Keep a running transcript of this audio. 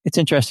it's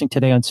interesting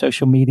today on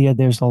social media.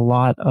 There's a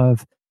lot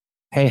of,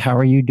 hey, how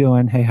are you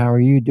doing? Hey, how are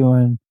you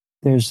doing?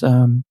 There's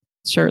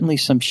certainly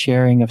some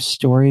sharing of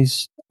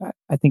stories.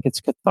 I think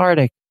it's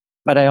cathartic,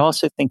 but I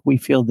also think we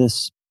feel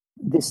this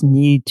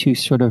need to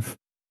sort of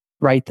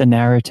write the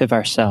narrative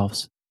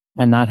ourselves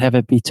and not have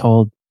it be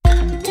told.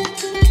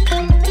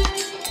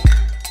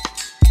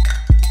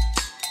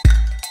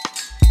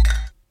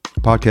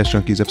 Podcast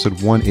Junkies,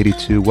 episode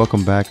 182.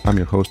 Welcome back. I'm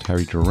your host,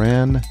 Harry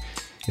Duran.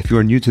 If you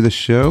are new to the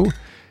show,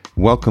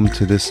 welcome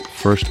to this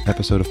first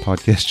episode of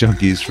Podcast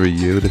Junkies for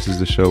you. This is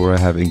the show where I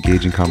have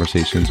engaging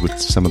conversations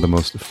with some of the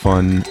most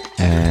fun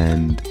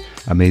and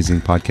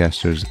amazing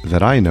podcasters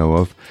that I know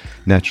of.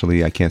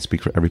 Naturally, I can't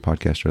speak for every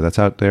podcaster that's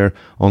out there,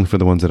 only for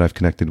the ones that I've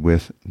connected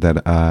with,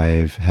 that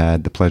I've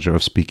had the pleasure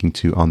of speaking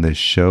to on this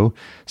show,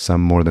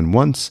 some more than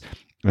once,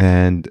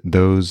 and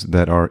those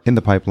that are in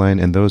the pipeline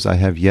and those I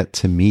have yet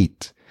to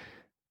meet.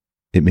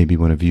 It may be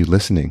one of you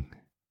listening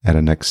at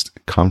a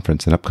next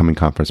conference, an upcoming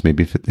conference.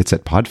 Maybe if it's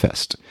at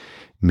PodFest,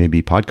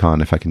 maybe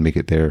PodCon if I can make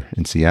it there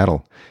in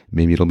Seattle.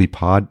 Maybe it'll be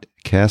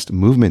Podcast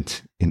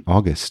Movement in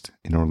August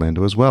in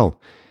Orlando as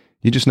well.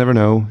 You just never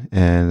know.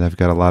 And I've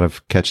got a lot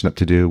of catching up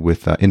to do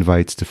with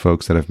invites to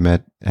folks that I've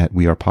met at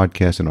We Are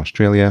Podcast in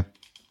Australia.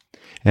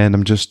 And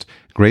I'm just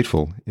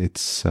grateful.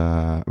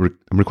 I'm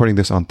recording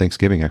this on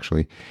Thanksgiving,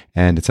 actually.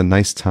 And it's a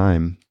nice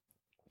time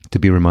to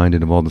be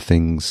reminded of all the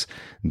things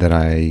that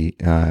I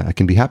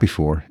can be happy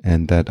for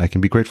and that I can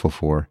be grateful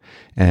for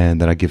and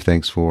that I give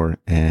thanks for.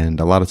 And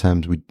a lot of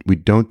times we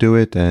don't do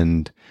it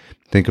and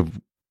think of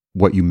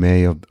what you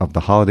may of the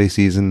holiday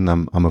season.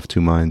 I'm of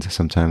two minds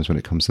sometimes when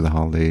it comes to the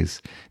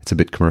holidays. It's a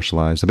bit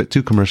commercialized, a bit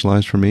too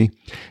commercialized for me.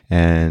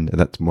 And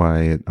that's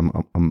why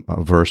I'm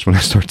averse when I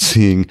start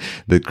seeing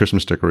the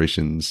Christmas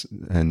decorations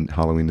and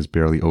Halloween is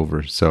barely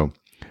over. So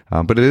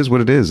but it is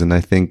what it is, and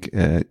I think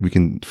we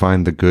can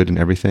find the good in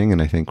everything.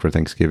 And I think for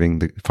Thanksgiving,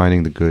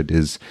 finding the good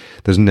there's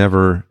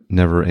never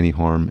any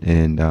harm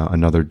in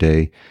another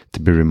day to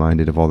be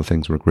reminded of all the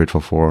things we're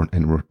grateful for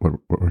and we're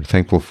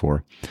thankful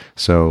for.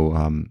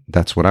 So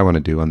that's what I want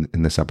to do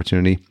in this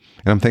opportunity.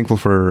 And I'm thankful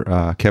for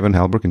Kevin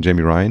Halbrook and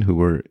Jamie Ryan, who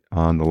were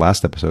on the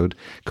last episode,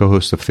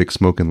 co-hosts of Thick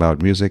Smoke and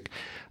Loud Music.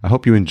 I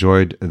hope you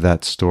enjoyed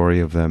that story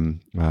of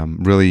them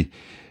really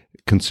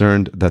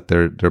concerned that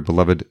their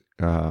beloved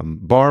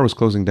bar was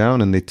closing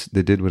down, and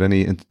they did what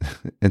any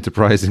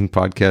enterprising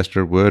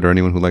podcaster would, or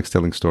anyone who likes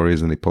telling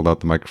stories, and they pulled out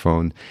the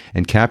microphone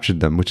and captured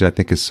them, which I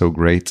think is so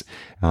great.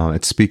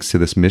 It speaks to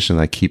this mission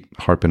I keep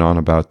harping on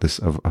about, this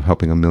of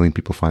helping 1 million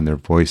people find their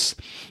voice.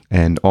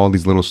 And all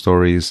these little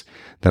stories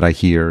that I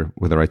hear,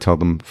 whether I tell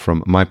them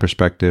from my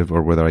perspective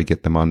or whether I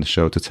get them on the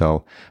show to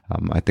tell,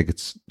 I think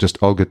it's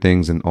just all good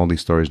things, and all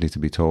these stories need to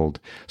be told.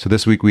 So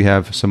this week we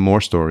have some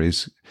more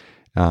stories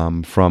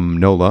from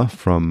Nola,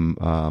 from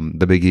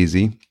The Big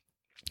Easy,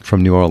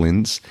 from New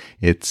Orleans.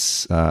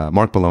 It's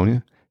Mark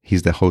Bologna.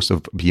 He's the host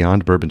of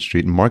Beyond Bourbon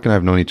Street. And Mark and I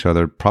have known each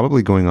other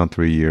probably going on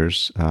 3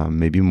 years,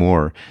 maybe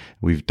more.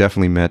 We've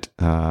definitely met,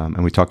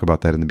 and we talk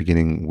about that in the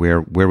beginning,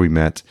 where we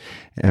met.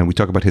 And we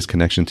talk about his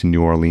connection to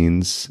New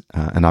Orleans.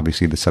 And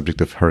obviously the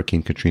subject of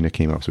Hurricane Katrina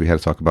came up. So we had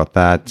to talk about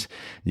that.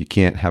 You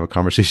can't have a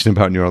conversation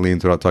about New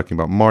Orleans without talking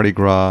about Mardi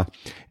Gras.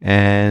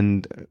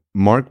 And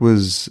Mark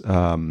was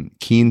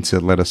keen to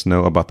let us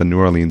know about the New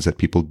Orleans that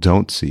people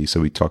don't see.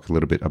 So we talked a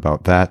little bit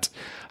about that.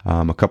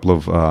 A couple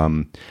of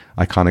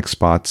iconic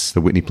spots,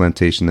 the Whitney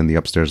Plantation and the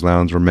Upstairs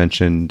Lounge were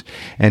mentioned.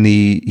 And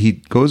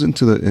he goes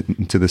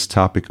into this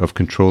topic of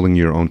controlling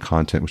your own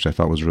content, which I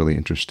thought was really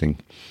interesting.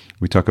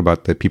 We talk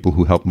about the people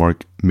who helped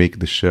Mark make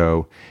the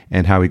show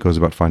and how he goes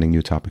about finding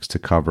new topics to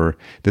cover.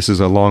 This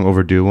is a long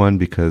overdue one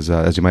because,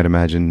 as you might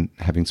imagine,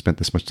 having spent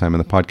this much time in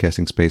the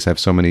podcasting space, I have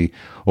so many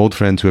old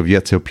friends who have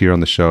yet to appear on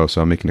the show.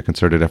 So I'm making a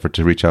concerted effort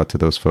to reach out to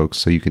those folks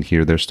so you can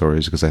hear their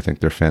stories because I think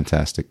they're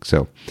fantastic.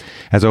 So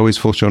as always,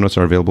 full show notes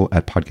are available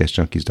at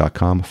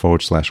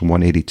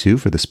podcastjunkies.com/182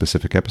 for this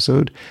specific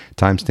episode.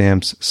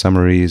 Timestamps,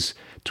 summaries,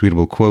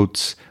 tweetable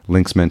quotes,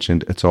 links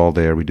mentioned. It's all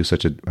there. We do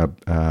such a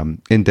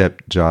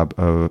in-depth job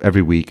of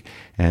every week.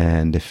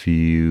 And if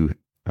you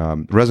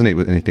resonate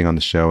with anything on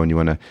the show and you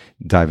want to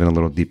dive in a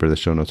little deeper, the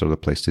show notes are the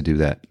place to do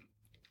that.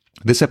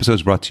 This episode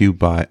is brought to you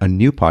by a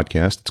new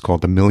podcast. It's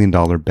called the $1 Million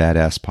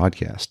Badass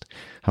Podcast.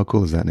 How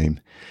cool is that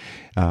name?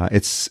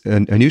 It's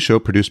a new show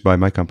produced by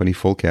my company,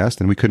 Fullcast,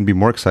 and we couldn't be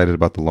more excited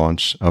about the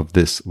launch of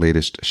this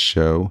latest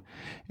show.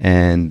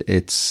 And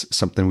it's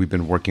something we've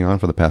been working on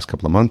for the past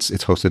couple of months.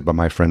 It's hosted by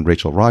my friend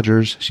Rachel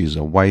Rogers. She's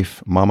a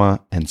wife,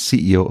 mama, and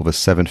CEO of a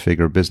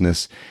 7-figure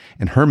business.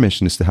 And her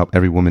mission is to help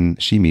every woman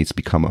she meets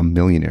become a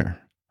millionaire.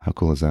 How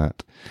cool is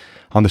that?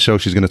 On the show,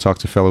 she's going to talk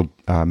to fellow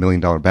 $1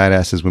 Million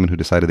Badasses, women who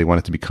decided they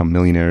wanted to become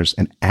millionaires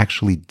and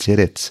actually did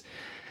it.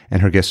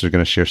 And her guests are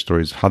going to share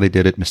stories of how they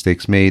did it,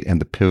 mistakes made, and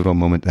the pivotal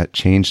moment that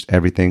changed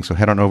everything. So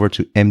head on over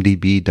to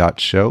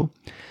mdb.show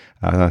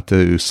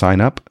to sign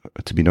up,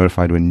 to be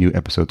notified when new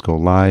episodes go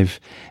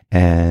live,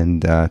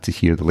 and to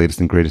hear the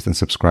latest and greatest, and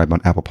subscribe on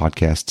Apple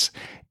Podcasts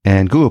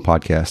and Google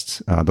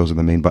Podcasts. Those are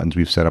the main buttons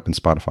we've set up in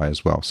Spotify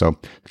as well. So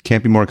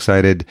can't be more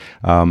excited.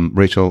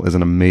 Rachel is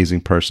an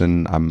amazing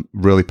person. I'm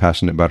really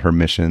passionate about her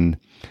mission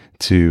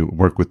to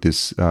work with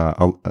this,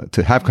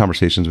 to have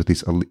conversations with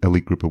these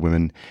elite group of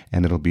women,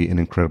 and it'll be an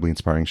incredibly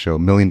inspiring show.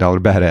 $1 Million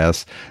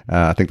Badass.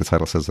 I think the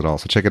title says it all.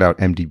 So check it out,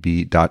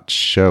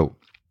 mdb.show.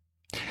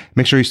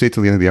 Make sure you stay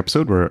till the end of the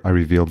episode where I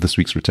reveal this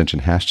week's retention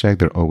hashtag.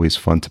 They're always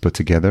fun to put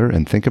together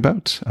and think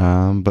about.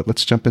 But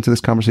let's jump into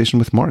this conversation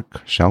with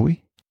Mark, shall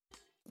we?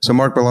 So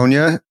Mark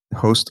Bologna,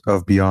 host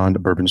of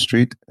Beyond Bourbon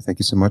Street, thank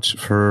you so much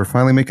for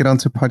finally making it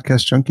onto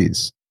Podcast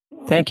Junkies.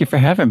 Thank you for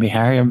having me,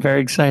 Harry. I'm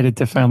very excited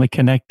to finally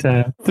connect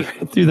through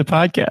the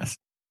podcast.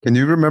 Can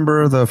you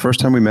remember the first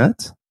time we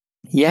met?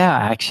 Yeah,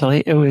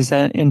 actually, it was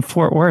in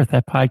Fort Worth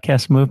at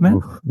Podcast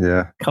Movement.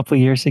 Yeah, a couple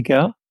of years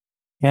ago.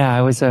 Yeah,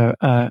 I was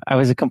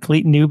a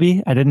complete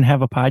newbie. I didn't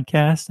have a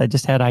podcast. I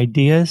just had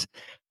ideas,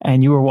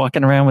 and you were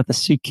walking around with a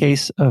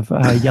suitcase of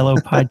yellow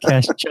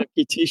Podcast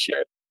Junkie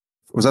t-shirt.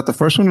 Was that the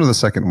first one or the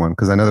second one?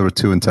 Because I know there were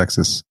two in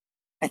Texas.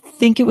 I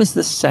think it was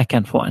the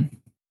second one.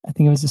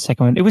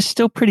 It was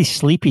still pretty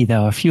sleepy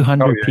though. A few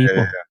hundred people.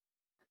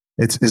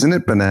 Yeah. Isn't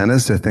it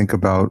bananas to think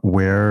about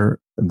where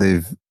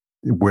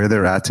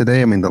they're at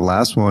today? I mean, the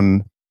last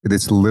one,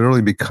 it's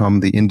literally become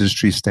the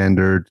industry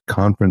standard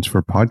conference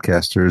for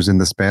podcasters in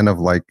the span of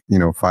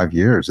 5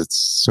 years. It's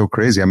so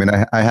crazy. I mean,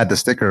 I had the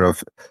sticker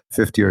of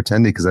 50 or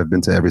attendee because I've been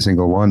to every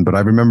single one, but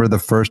I remember the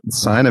first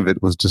sign of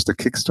it was just a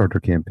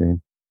Kickstarter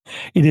campaign.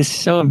 It is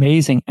so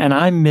amazing. And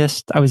I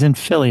was in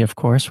Philly, of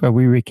course, where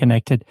we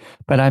reconnected,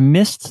 but I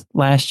missed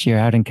last year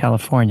out in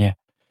California.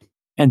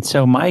 And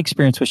so my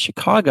experience was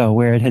Chicago,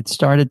 where it had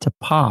started to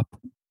pop.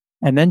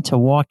 And then to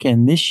walk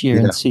in this year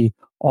and see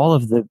all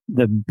of the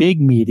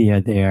big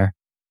media there,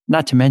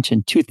 not to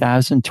mention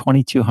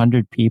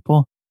 2,200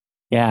 people.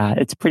 Yeah,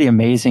 it's pretty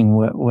amazing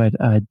what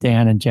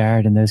Dan and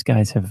Jared and those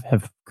guys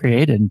have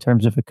created in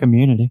terms of a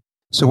community.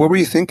 So what were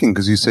you thinking?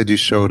 Because you said you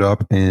showed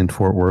up in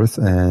Fort Worth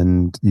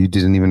and you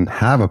didn't even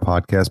have a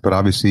podcast, but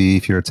obviously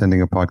if you're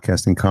attending a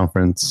podcasting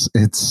conference,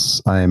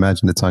 I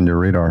imagine it's on your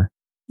radar.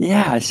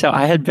 Yeah. So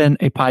I had been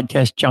a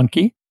podcast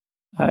junkie,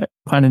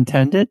 pun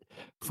intended,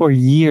 for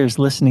years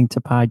listening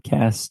to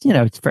podcasts,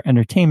 it's for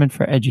entertainment,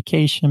 for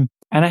education.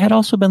 And I had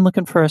also been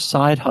looking for a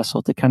side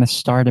hustle to kind of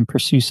start and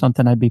pursue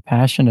something I'd be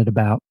passionate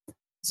about.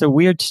 It's a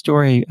weird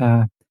story.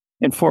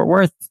 In Fort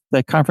Worth,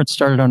 the conference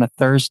started on a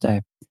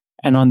Thursday.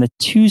 And on the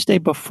Tuesday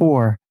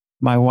before,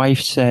 my wife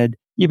said,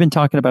 "You've been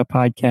talking about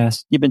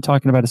podcasts. You've been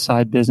talking about a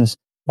side business.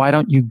 Why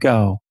don't you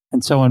go?"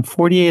 And so on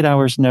 48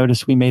 hours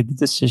notice, we made the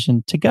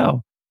decision to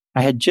go.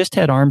 I had just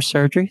had arm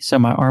surgery, so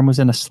my arm was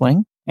in a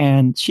sling.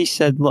 And she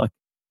said, "Look,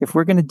 if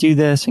we're going to do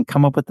this and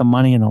come up with the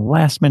money in the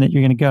last minute,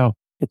 you're going to go.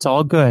 It's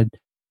all good.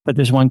 But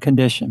there's one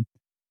condition.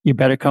 You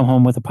better come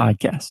home with a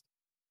podcast."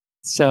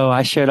 So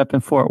I showed up in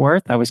Fort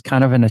Worth. I was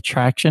kind of an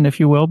attraction, if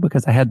you will,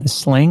 because I had the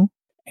sling.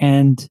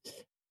 And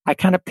I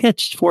kind of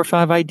pitched 4 or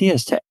 5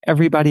 ideas to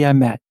everybody I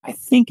met, I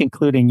think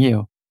including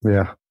you.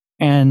 Yeah.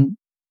 And,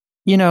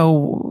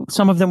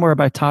 some of them were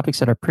about topics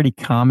that are pretty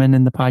common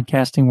in the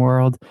podcasting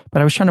world,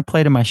 but I was trying to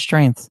play to my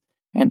strengths.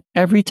 And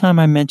every time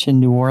I mentioned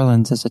New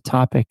Orleans as a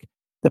topic,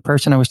 the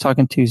person I was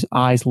talking to's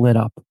eyes lit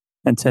up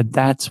and said,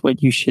 "That's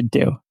what you should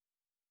do."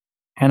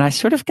 And I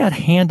sort of got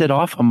handed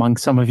off among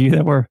some of you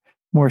that were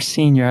more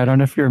senior. I don't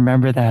know if you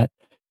remember that.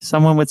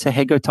 Someone would say,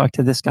 "Hey, go talk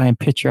to this guy and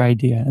pitch your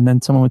idea." And then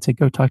someone would say,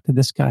 "Go talk to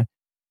this guy."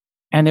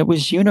 And it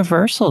was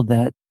universal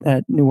that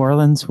New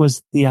Orleans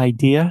was the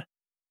idea.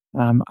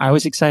 I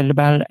was excited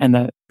about it. And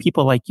the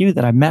people like you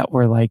that I met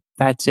were like,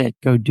 "That's it,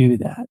 go do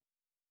that."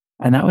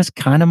 And that was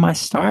kind of my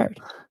start.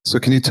 So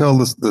can you tell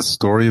the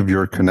story of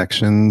your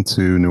connection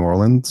to New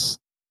Orleans?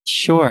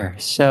 Sure.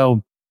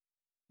 So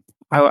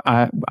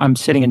I'm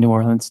sitting in New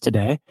Orleans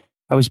today.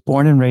 I was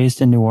born and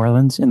raised in New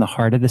Orleans in the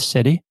heart of the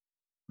city.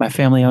 My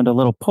family owned a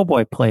little po'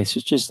 boy place,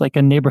 which is like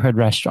a neighborhood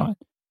restaurant.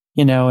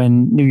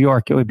 In New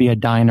York, it would be a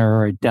diner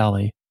or a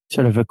deli,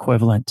 sort of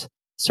equivalent,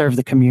 serve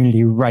the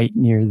community right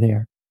near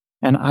there.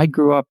 And I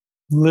grew up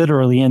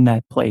literally in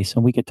that place,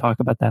 and we could talk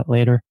about that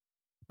later.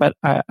 But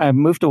I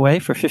moved away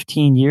for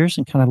 15 years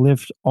and kind of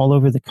lived all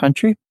over the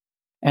country.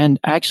 And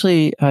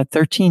actually,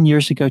 13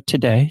 years ago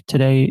today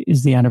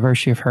is the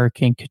anniversary of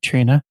Hurricane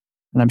Katrina,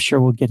 and I'm sure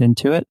we'll get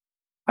into it.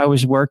 I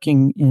was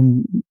working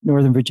in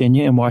Northern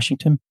Virginia in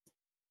Washington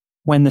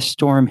when the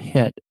storm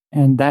hit.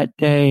 And that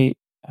day,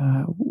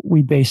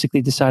 we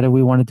basically decided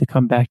we wanted to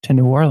come back to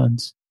New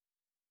Orleans.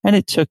 And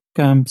it took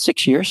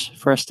 6 years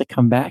for us to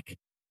come back.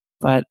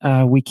 But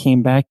we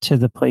came back to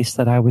the place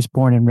that I was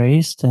born and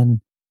raised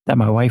and that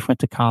my wife went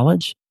to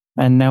college.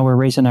 And now we're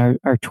raising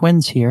our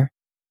twins here.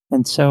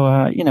 And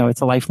so,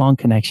 it's a lifelong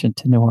connection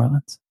to New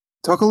Orleans.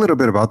 Talk a little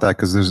bit about that,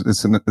 because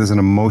there's an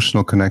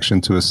emotional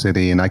connection to a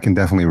city. And I can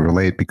definitely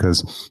relate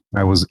because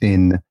I was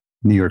in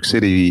New York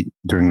City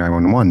during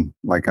 9/11.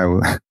 Like I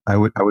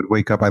would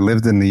wake up. I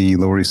lived in the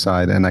Lower East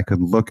Side, and I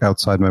could look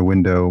outside my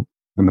window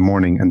in the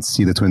morning and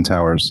see the Twin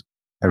Towers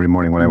every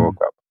morning when I woke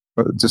up.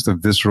 just a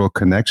visceral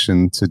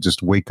connection to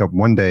just wake up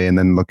one day and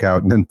then look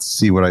out and then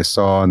see what I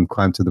saw and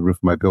climb to the roof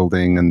of my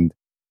building. And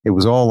it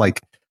was all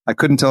like, I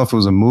couldn't tell if it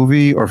was a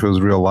movie or if it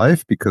was real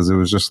life, because it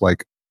was just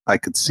like, I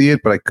could see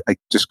it, but I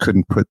just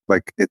couldn't put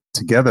like it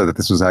together that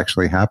this was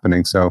actually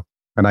happening. So,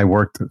 and I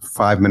worked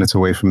 5 minutes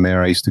away from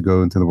there. I used to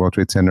go into the World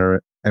Trade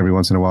Center every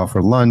once in a while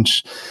for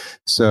lunch.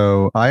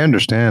 So I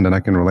understand, and I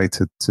can relate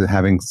to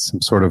having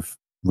some sort of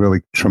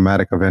really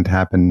traumatic event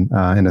happen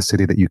in a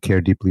city that you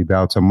care deeply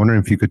about. So I'm wondering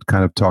if you could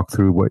kind of talk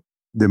through what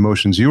the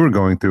emotions you were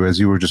going through as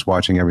you were just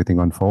watching everything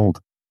unfold.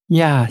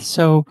 Yeah.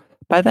 So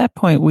by that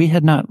point, we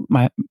had not,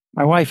 my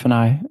wife and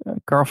I,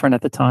 girlfriend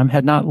at the time,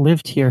 had not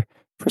lived here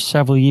for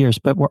several years,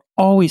 but were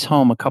always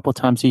home a couple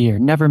times a year,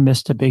 never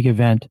missed a big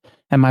event.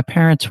 And my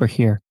parents were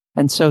here.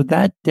 And so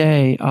that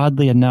day,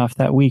 oddly enough,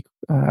 that week,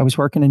 I was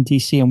working in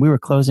DC and we were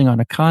closing on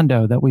a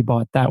condo that we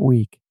bought that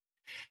week.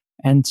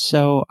 And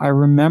so I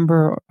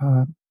remember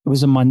it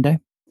was a Monday,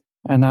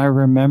 and I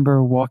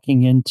remember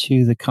walking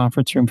into the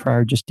conference room for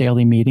our just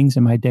daily meetings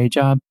in my day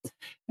job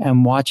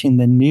and watching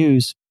the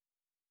news.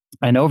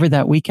 And over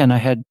that weekend, I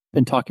had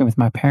been talking with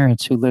my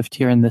parents who lived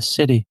here in this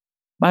city.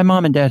 My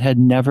mom and dad had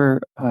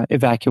never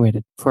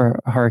evacuated for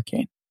a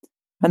hurricane.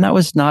 And that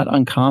was not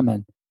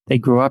uncommon. They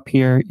grew up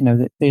here,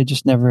 they had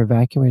just never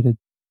evacuated.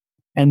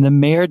 And the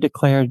mayor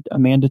declared a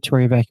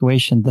mandatory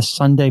evacuation the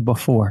Sunday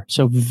before.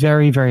 So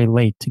very, very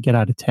late to get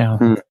out of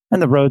town.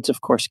 And the roads, of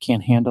course,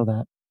 can't handle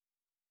that.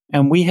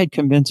 And we had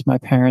convinced my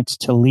parents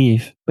to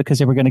leave because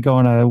they were going to go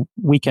on a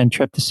weekend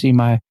trip to see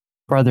my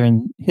brother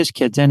and his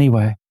kids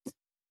anyway.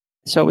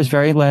 So it was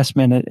very last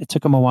minute. It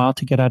took them a while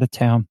to get out of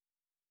town.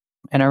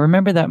 And I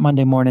remember that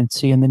Monday morning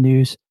seeing the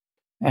news,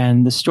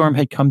 and the storm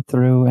had come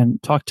through,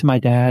 and talked to my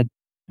dad.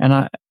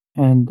 And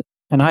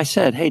I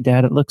said, "Hey,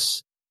 Dad, it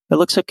looks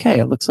okay.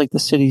 It looks like the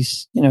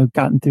city's,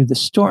 gotten through the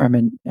storm."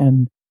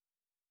 And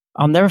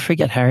I'll never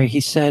forget, Harry. He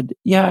said,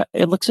 "Yeah,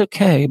 it looks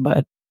okay,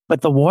 but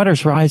the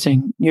water's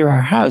rising near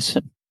our house,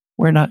 and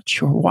we're not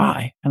sure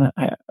why." And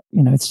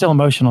it's still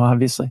emotional,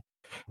 obviously.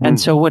 And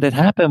so what had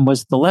happened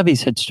was the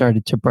levees had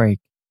started to break.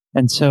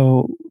 And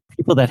so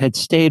people that had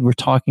stayed were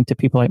talking to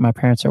people like my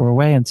parents that were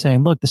away and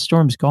saying, "Look, the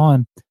storm's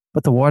gone,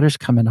 but the water's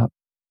coming up."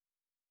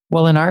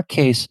 Well, in our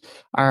case,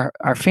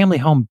 our family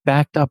home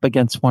backed up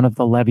against one of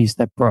the levees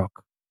that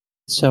broke.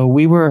 So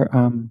we were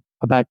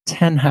about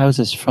 10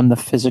 houses from the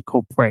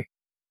physical break.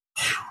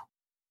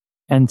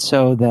 And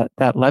so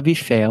that levee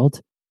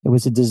failed. It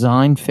was a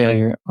design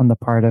failure on the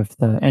part of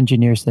the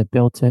engineers that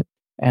built it.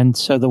 And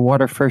so the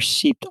water first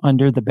seeped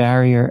under the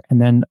barrier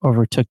and then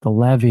overtook the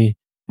levee,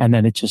 and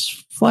then it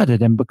just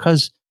flooded. And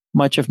because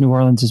much of New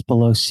Orleans is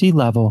below sea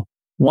level,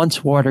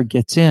 once water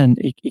gets in,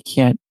 it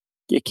can't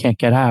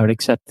get out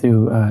except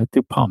through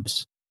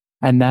pumps.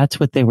 And that's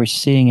what they were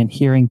seeing and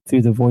hearing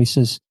through the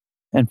voices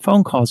and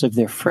phone calls of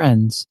their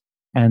friends.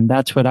 And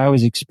that's what I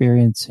was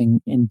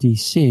experiencing in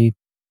DC.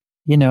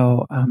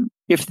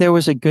 If there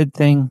was a good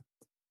thing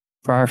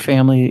for our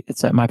family,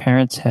 it's that my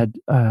parents had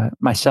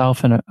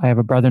myself, and I have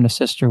a brother and a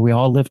sister. We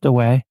all lived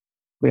away.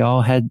 We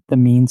all had the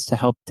means to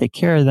help take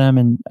care of them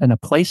and a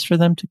place for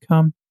them to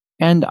come.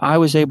 And I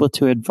was able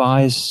to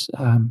advise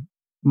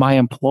my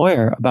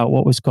employer about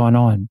what was going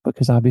on,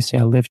 because obviously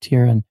I lived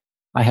here and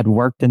I had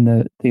worked in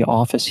the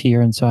office here.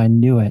 And so I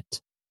knew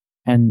it.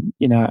 And,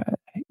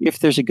 if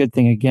there's a good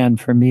thing, again,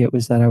 for me, it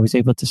was that I was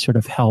able to sort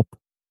of help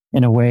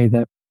in a way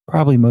that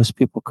probably most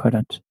people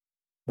couldn't.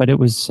 But it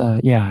was,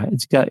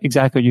 it's got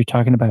exactly what you're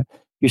talking about.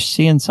 You're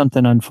seeing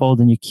something unfold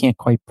and you can't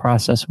quite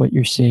process what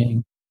you're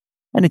seeing.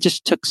 And it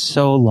just took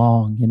so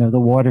long. The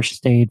water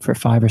stayed for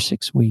 5 or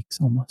 6 weeks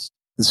almost.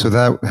 So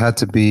that had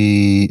to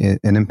be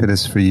an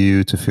impetus for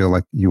you to feel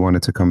like you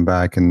wanted to come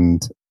back,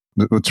 and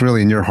it's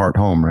really in your heart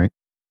home, right?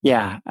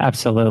 Yeah,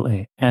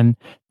 absolutely. And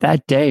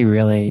that day,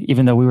 really,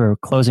 even though we were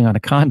closing on a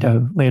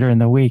condo later in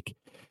the week,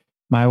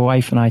 my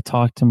wife and I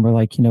talked and we're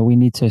like, we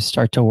need to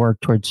start to work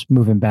towards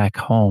moving back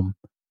home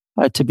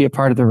to be a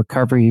part of the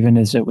recovery, even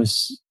as it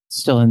was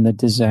still in the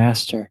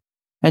disaster.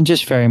 And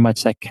just very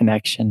much that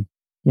connection,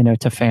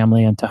 to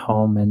family and to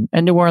home.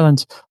 And New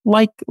Orleans,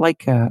 like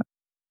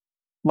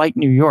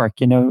New York,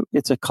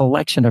 it's a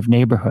collection of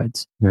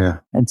neighborhoods. Yeah.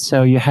 And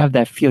so you have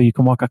that feel. You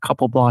can walk a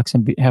couple blocks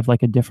and have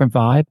like a different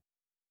vibe.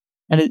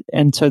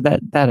 And so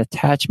that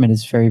attachment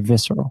is very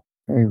visceral,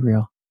 very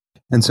real.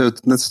 And so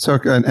let's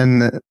talk.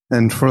 And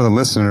for the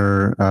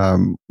listener,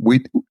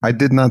 I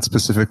did not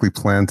specifically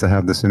plan to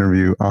have this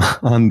interview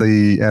on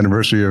the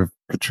anniversary of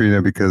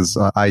Katrina, because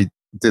I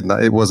did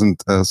not. It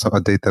wasn't a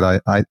date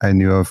that I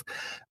knew of.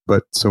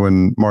 But so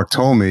when Mark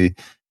told me,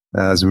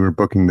 as we were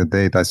booking the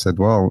date, I said,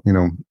 "Well,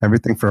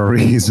 everything for a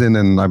reason,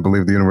 and I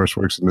believe the universe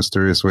works in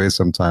mysterious ways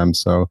sometimes."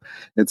 So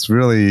it's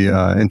really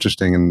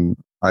interesting, and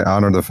I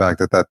honor the fact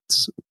that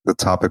that's the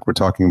topic we're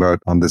talking about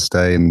on this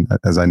day. And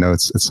as I know,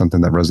 it's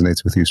something that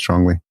resonates with you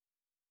strongly.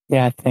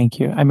 Yeah, thank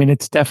you. I mean,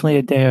 it's definitely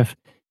a day of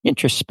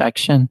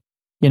introspection.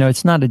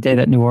 It's not a day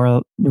that New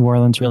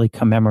Orleans really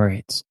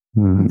commemorates.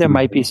 Mm-hmm. There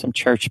might be some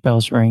church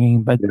bells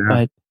ringing, but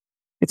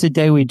it's a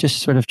day we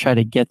just sort of try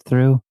to get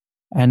through.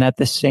 And at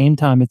the same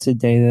time, it's a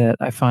day that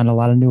I find a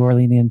lot of New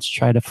Orleanians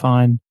try to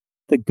find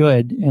the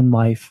good in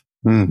life.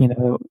 Mm. You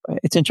know,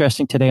 it's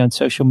interesting today on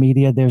social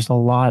media, there's a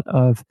lot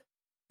of,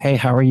 hey,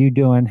 how are you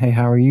doing? Hey,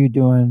 how are you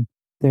doing?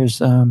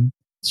 There's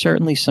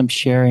certainly some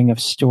sharing of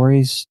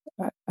stories.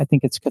 I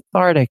think it's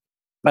cathartic,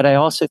 but I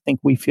also think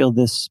we feel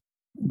this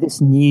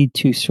need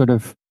to sort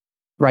of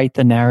write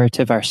the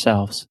narrative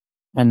ourselves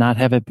and not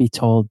have it be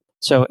told.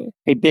 So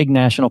a big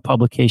national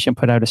publication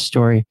put out a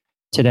story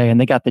today and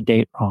they got the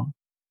date wrong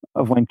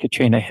of when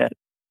Katrina hit.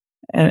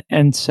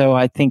 And so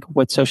I think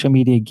what social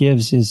media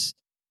gives is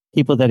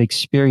people that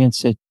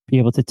experience it be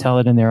able to tell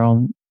it in their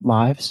own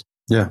lives,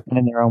 Yeah. and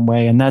in their own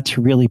way. And that's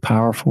really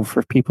powerful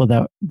for people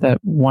that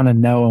want to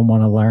know and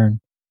want to learn.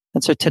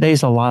 And so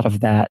today's a lot of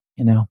that,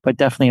 but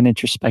definitely an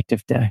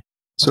introspective day.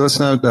 So let's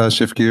now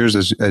shift gears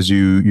as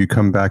you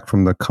come back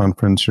from the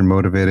conference. You're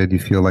motivated. You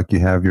feel like you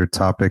have your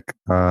topic.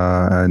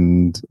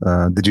 And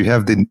did you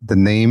have the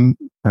name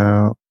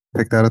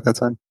picked out at that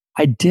time?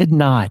 I did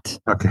not.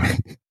 Okay.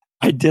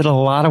 I did a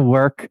lot of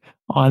work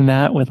on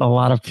that with a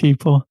lot of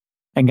people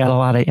and got a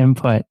lot of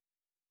input.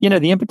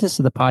 The impetus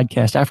of the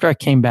podcast, after I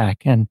came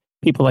back and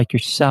people like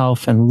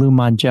yourself and Lou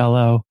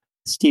Mangello,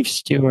 Steve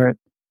Stewart,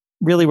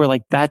 really were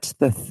like, that's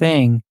the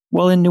thing.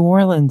 Well, in New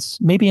Orleans,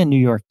 maybe in New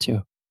York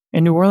too.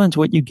 In New Orleans,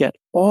 what you get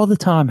all the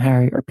time,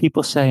 Harry, are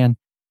people saying,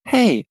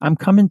 hey, I'm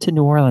coming to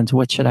New Orleans.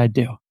 What should I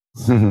do?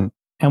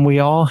 And we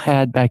all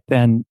had back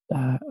then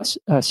a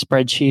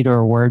spreadsheet or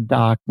a Word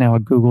doc, now a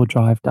Google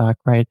Drive doc,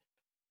 right?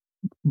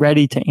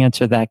 Ready to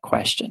answer that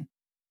question.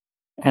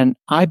 And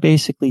I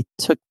basically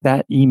took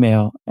that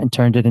email and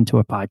turned it into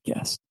a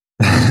podcast.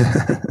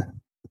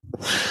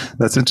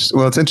 That's interesting.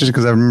 Well, it's interesting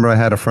because I remember I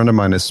had a friend of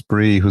mine,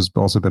 Esprit, who's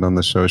also been on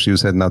the show. She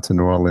was heading out to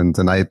New Orleans,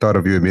 and I thought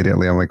of you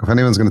immediately. I'm like, if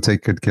anyone's going to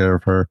take good care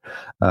of her,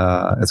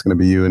 it's going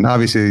to be you. And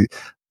obviously,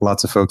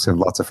 lots of folks have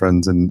lots of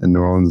friends in New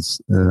Orleans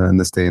in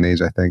this day and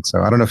age, I think.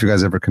 So I don't know if you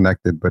guys ever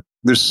connected, but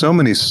there's so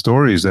many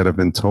stories that have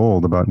been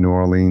told about New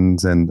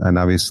Orleans, and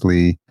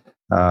obviously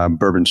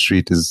Bourbon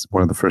Street is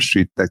one of the first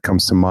streets that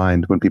comes to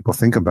mind when people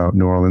think about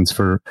New Orleans.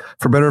 For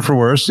better or for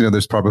worse,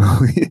 there's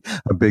probably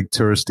a big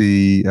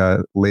touristy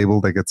label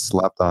that gets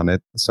slapped on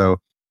it. So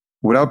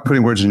without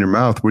putting words in your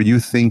mouth, were you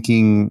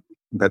thinking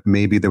that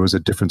maybe there was a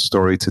different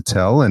story to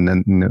tell,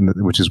 and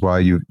which is why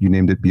you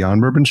named it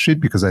Beyond Bourbon Street?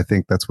 Because I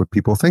think that's what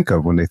people think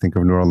of when they think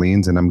of New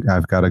Orleans. And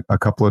I've got a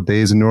couple of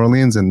days in New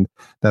Orleans, and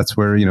that's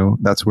where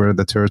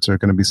the tourists are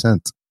going to be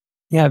sent.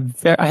 Yeah,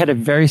 I had a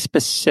very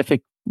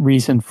specific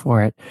reason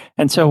for it.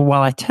 And so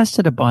while I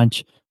tested a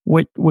bunch,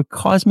 what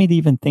caused me to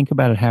even think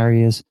about it,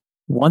 Harry, is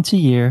once a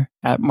year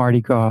at Mardi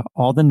Gras,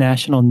 all the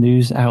national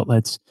news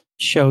outlets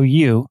show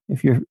you,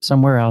 if you're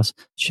somewhere else,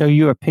 show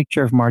you a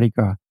picture of Mardi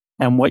Gras.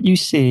 And what you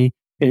see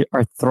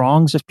are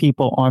throngs of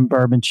people on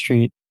Bourbon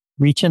Street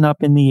reaching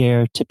up in the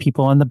air to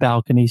people on the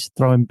balconies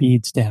throwing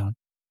beads down.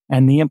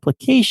 And the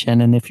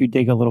implication, and if you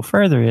dig a little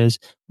further, is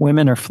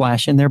women are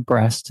flashing their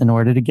breasts in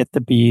order to get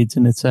the beads.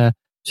 And it's a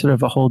sort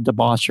of a whole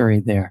debauchery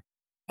there.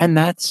 And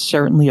that's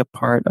certainly a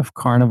part of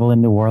Carnival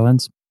in New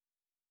Orleans.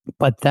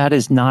 But that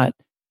is not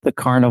the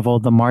Carnival,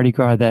 the Mardi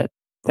Gras that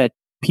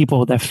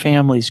people, that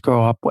families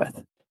grow up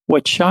with.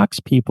 What shocks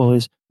people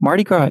is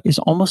Mardi Gras is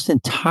almost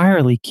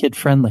entirely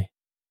kid-friendly.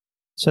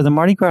 So the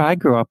Mardi Gras I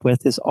grew up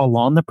with is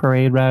along the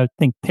parade route,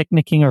 think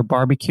picnicking or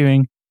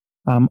barbecuing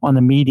on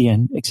the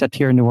median, except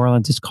here in New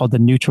Orleans, it's called the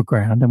neutral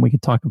ground, and we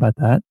could talk about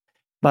that.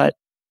 But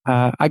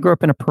I grew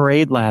up in a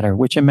parade ladder,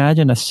 which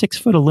imagine a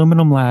 6-foot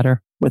aluminum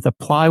ladder with a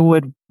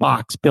plywood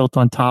box built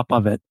on top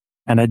of it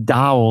and a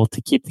dowel to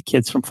keep the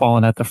kids from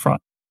falling at the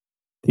front.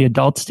 The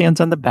adult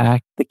stands on the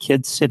back, the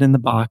kids sit in the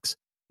box,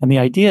 and the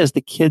idea is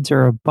the kids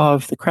are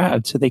above the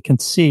crowd so they can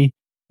see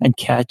and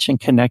catch and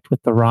connect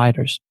with the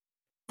riders.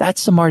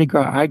 That's the Mardi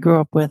Gras I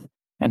grew up with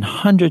and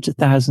hundreds of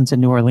thousands of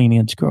New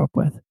Orleanians grew up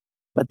with.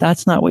 But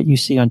that's not what you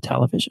see on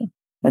television.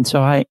 And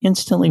so I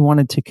instantly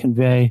wanted to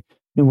convey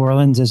New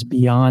Orleans as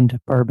beyond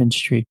Bourbon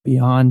Street,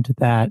 beyond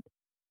that.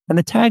 And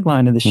the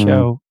tagline of the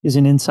show is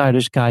An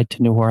Insider's Guide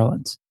to New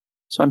Orleans.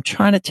 So I'm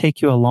trying to take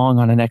you along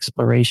on an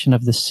exploration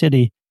of the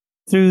city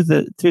through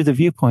the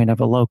viewpoint of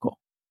a local.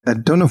 I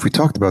don't know if we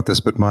talked about this,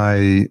 but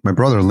my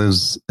brother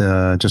lives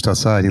just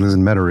outside. He lives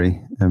in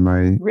Metairie, and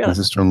my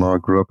sister-in-law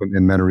grew up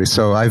in Metairie.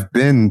 So I've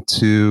been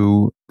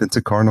to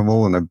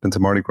Carnival and I've been to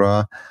Mardi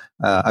Gras.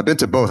 I've been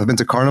to both. I've been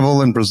to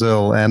Carnival in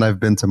Brazil and I've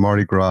been to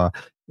Mardi Gras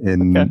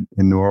in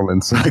New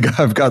Orleans. So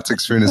I've got to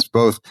experience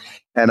both.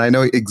 And I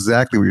know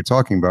exactly what you're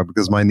talking about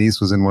because my niece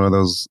was in one of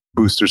those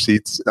booster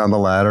seats on the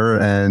ladder.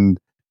 And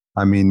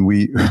I mean,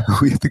 we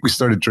think we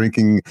started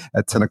drinking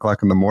at 10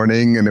 o'clock in the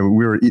morning and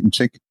we were eating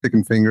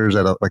chicken fingers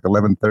at like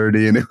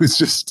 11:30. And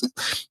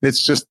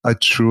it's just a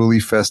truly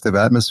festive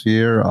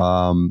atmosphere.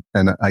 And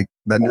that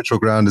neutral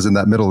ground is in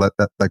that middle,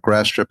 that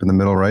grass strip in the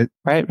middle, right?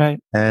 Right.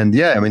 And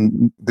yeah, I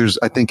mean,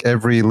 I think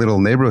every little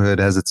neighborhood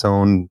has its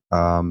own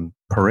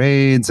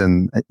parades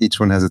and each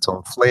one has its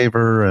own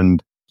flavor.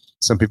 And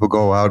some people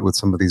go out with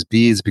some of these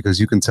beads because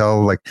you can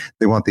tell like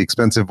they want the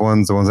expensive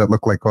ones, the ones that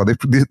look like, oh,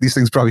 these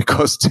things probably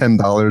cost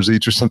 $10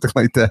 each or something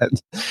like that.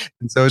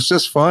 And so it's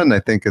just fun. I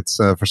think it's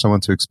for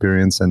someone to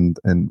experience, and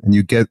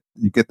you get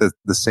the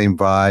same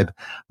vibe,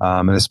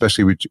 and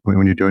especially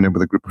when you're doing it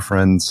with a group of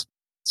friends.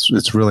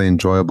 It's really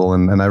enjoyable,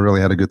 and I really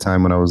had a good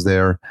time when I was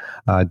there.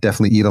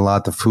 Definitely eat a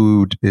lot. The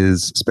food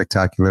is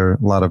spectacular. A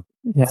lot of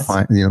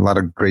fine, a lot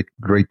of great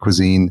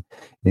cuisine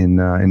in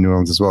New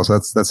Orleans as well. So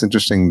that's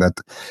interesting that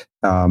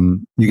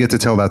you get to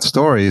tell that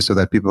story so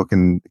that people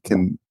can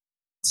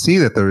see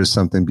that there is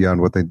something beyond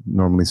what they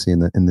normally see in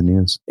the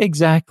news.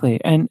 Exactly,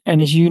 and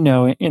as you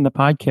know, in the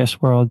podcast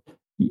world,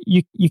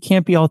 you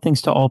can't be all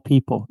things to all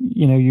people.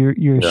 You know,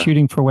 you're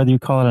shooting for whether you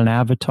call it an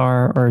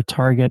avatar or a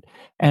target,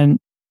 and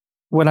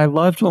what I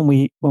loved when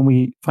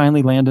we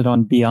finally landed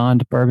on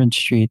Beyond Bourbon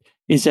Street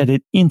is that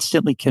it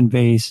instantly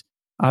conveys,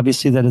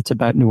 obviously, that it's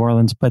about New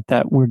Orleans, but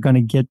that we're going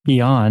to get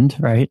beyond,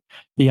 right?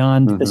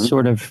 Beyond the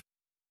sort of,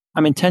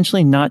 I'm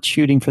intentionally not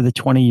shooting for the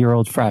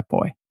 20-year-old frat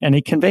boy. And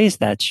it conveys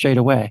that straight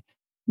away.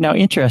 Now,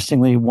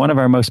 interestingly, one of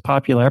our most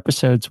popular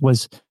episodes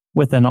was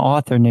with an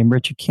author named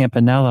Richard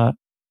Campanella,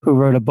 who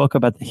wrote a book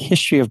about the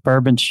history of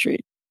Bourbon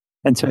Street.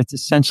 And so it's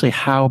essentially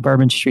how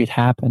Bourbon Street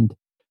happened.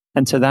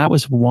 And so that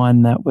was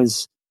one that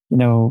was, you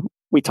know,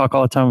 we talk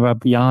all the time about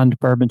Beyond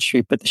Bourbon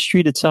Street, but the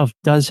street itself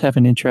does have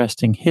an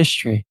interesting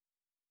history.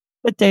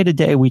 But day to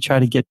day, we try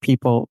to get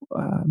people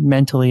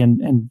mentally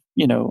and,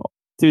 you know,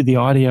 through the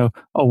audio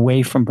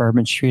away from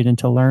Bourbon Street and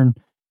to learn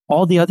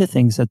all the other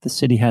things that the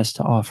city has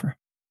to offer.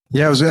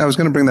 Yeah, I was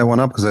going to bring that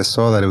one up because I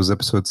saw that it was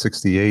episode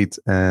 68,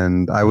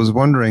 and I was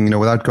wondering, you know,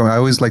 without going, I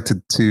always like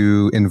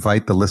to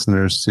invite the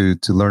listeners to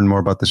learn more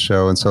about the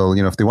show, and so,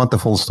 you know, if they want the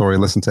full story,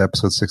 listen to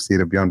episode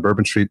 68 of Beyond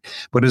Bourbon Street.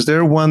 But is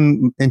there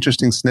one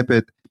interesting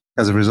snippet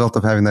as a result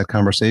of having that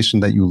conversation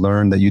that you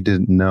learned that you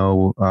didn't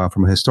know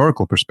from a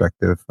historical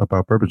perspective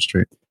about Bourbon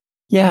Street?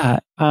 Yeah,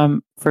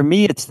 for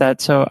me, it's that.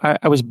 So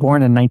I was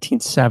born in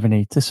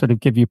 1970 to sort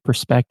of give you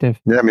perspective.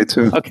 Yeah, me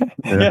too. Okay,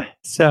 yeah.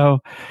 So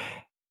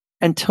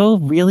until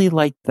really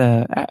like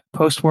the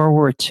post-World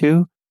War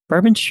II,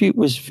 Bourbon Street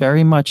was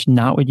very much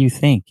not what you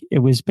think. It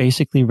was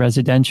basically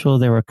residential.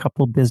 There were a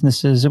couple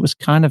businesses. It was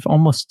kind of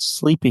almost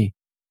sleepy,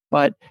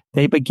 but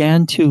they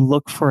began to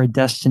look for a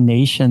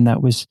destination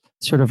that was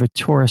sort of a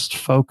tourist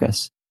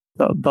focus.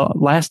 The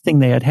last thing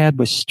they had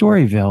was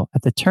Storyville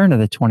at the turn of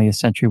the 20th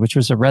century, which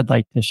was a red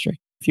light district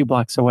a few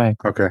blocks away.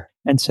 Okay.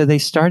 And so they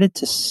started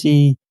to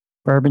see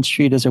Bourbon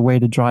Street as a way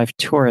to drive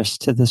tourists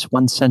to this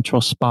one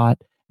central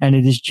spot. And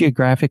it is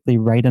geographically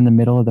right in the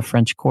middle of the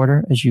French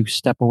Quarter as you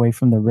step away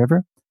from the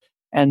river.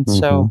 And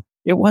so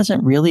it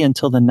wasn't really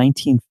until the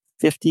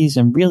 1950s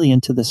and really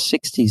into the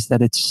 60s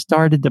that it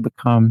started to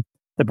become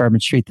the Bourbon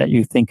Street that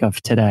you think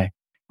of today.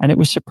 And it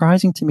was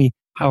surprising to me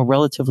how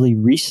relatively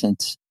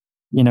recent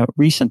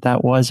that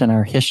was in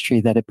our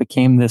history, that it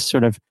became this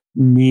sort of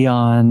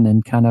neon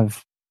and kind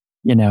of,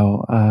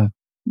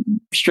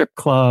 strip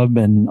club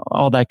and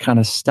all that kind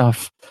of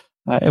stuff.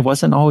 It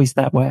wasn't always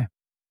that way.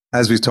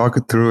 As we talk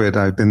through it,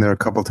 I've been there a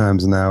couple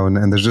times now,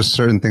 and there's just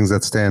certain things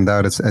that stand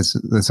out.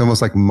 It's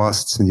almost like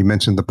musts. And you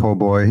mentioned the po'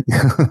 boy,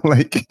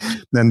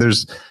 then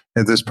there's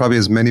probably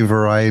as many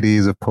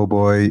varieties of po'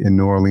 boy in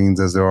New Orleans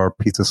as there are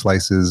pizza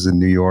slices in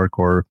New York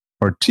or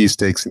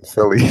cheesesteaks in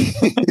Philly.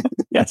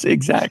 Yes,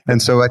 exactly.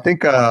 And so I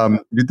think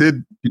you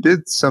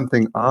did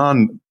something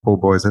on po'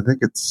 boys. I think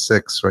it's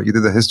 6, right? You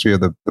did the history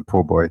of the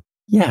po' boy.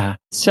 Yeah.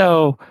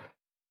 So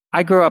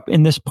I grew up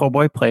in this po'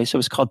 boy place. It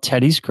was called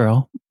Teddy's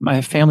Grill.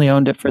 My family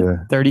owned it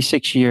for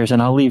 36 years,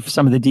 and I'll leave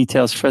some of the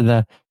details for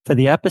the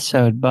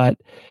episode. But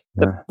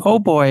the po'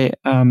 boy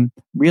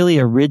really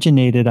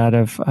originated out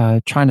of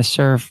trying to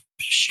serve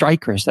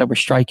strikers that were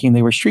striking.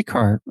 They were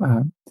streetcar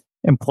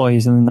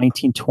employees in the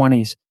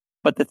 1920s.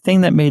 But the thing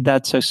that made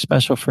that so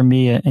special for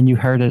me, and you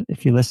heard it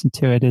if you listened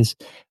to it, is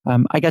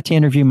I got to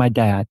interview my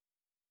dad,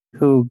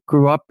 who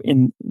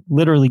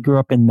literally grew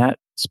up in that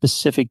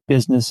specific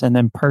business and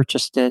then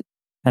purchased it.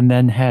 And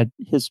then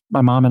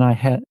my mom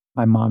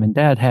and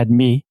dad had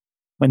me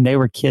when they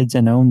were kids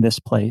and owned this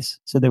place.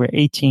 So they were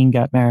 18,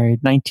 got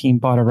married, 19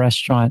 bought a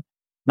restaurant,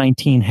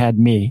 19 had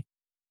me.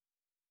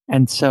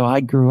 And so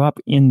I grew up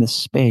in the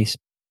space.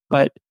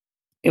 But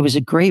it was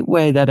a great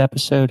way, that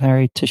episode,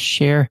 Harry, to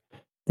share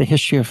the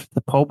history of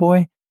the po'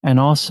 boy, and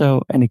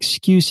also an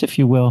excuse, if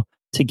you will,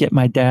 to get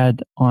my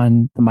dad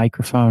on the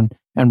microphone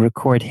and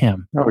record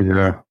him. Oh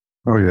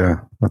yeah.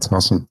 That's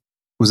awesome.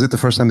 Was it the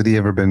first time that he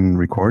ever been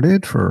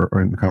recorded or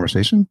in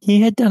conversation? He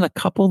had done a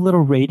couple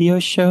little radio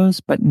shows,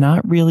 but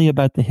not really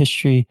about the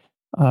history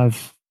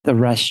of the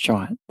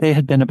restaurant. They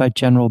had been about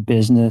general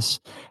business.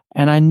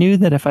 And I knew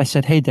that if I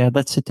said, "Hey, Dad,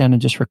 let's sit down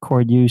and just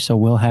record you so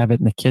we'll have it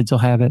and the kids will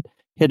have it,"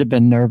 he'd have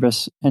been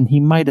nervous and he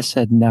might have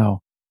said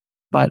no.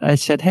 But I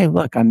said, "Hey,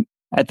 look, I'm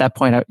at that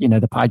point,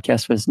 the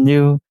podcast was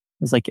new. It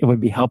was like, it would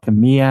be helping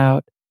me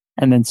out."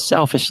 And then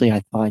selfishly,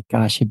 I thought,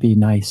 gosh, it'd be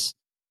nice.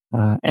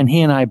 And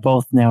he and I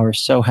both now are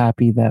so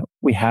happy that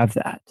we have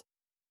that.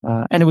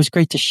 And it was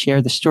great to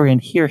share the story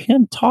and hear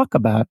him talk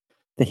about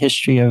the the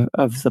history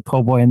of the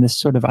po' boy and this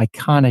sort of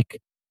iconic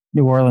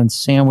New Orleans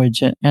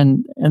sandwich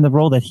and the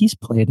role that he's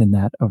played in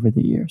that over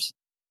the years.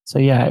 So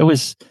yeah, it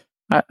was,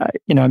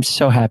 I'm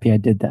so happy I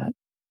did that.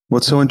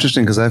 What's so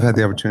interesting, because I've had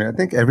the opportunity, I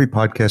think every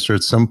podcaster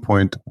at some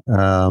point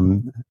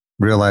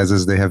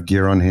realizes they have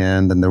gear on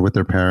hand and they're with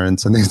their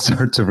parents, and they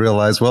start to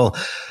realize, well,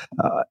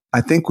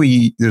 I think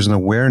there's an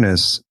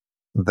awareness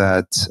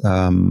that,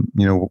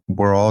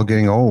 we're all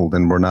getting old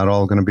and we're not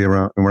all going to be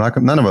around,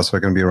 and none of us are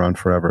going to be around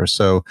forever.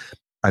 So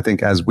I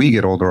think as we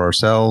get older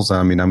ourselves,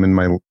 I mean, I'm in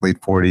my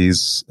late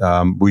 40s,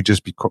 we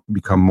just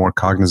become more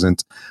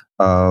cognizant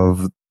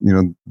of,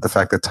 the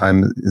fact that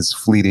time is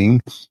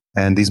fleeting.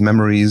 And these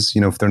memories,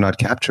 if they're not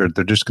captured,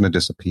 they're just going to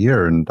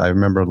disappear. And I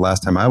remember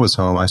last time I was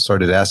home, I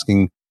started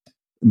asking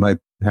my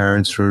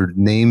parents for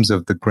names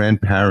of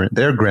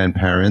their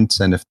grandparents,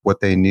 and if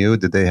what they knew,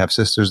 did they have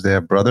sisters, they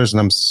have brothers,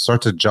 and I'm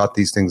start to jot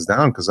these things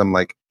down because I'm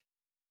like,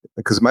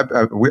 I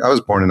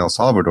was born in El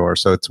Salvador,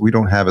 so we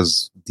don't have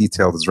as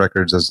detailed as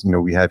records as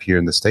we have here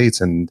in the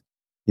States, and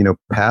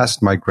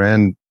past my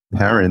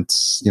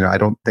grandparents, I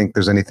don't think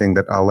there's anything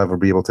that I'll ever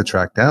be able to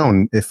track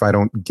down if I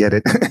don't get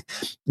it,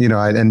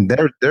 and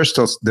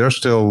they're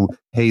still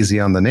hazy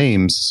on the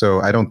names,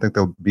 so I don't think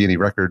there'll be any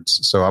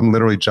records. So I'm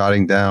literally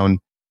jotting down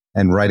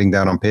and writing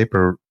down on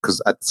paper,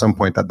 because at some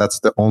point that's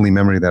the only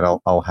memory that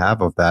I'll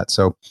have of that.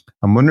 So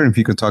I'm wondering if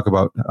you could talk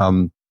about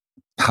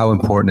how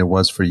important it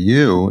was for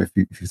you, if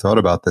you thought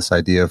about this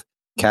idea of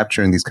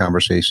capturing these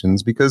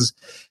conversations, because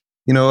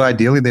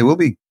ideally they will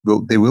be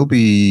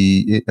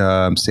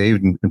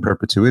saved in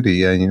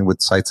perpetuity.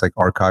 With sites like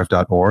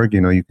archive.org,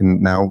 you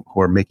can now,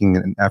 who are making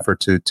an effort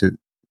to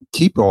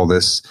keep all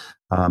this,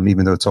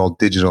 even though it's all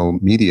digital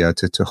media,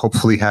 to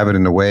hopefully have it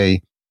in a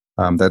way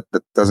that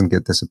doesn't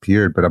get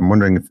disappeared. But I'm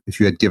wondering if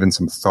you had given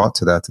some thought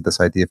to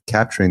this idea of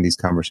capturing these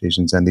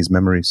conversations and these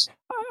memories.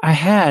 I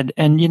had,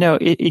 and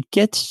it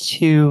gets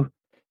to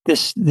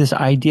this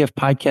idea of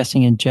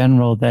podcasting in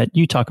general that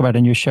you talk about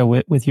in your show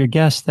with your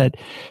guests, that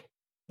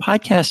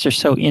podcasts are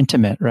so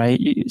intimate, right?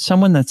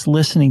 Someone that's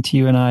listening to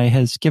you and I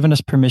has given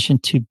us permission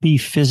to be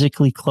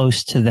physically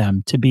close to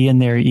them, to be in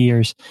their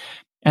ears.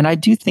 And I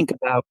do think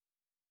about,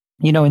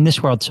 in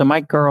this world, so my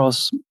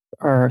girls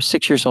are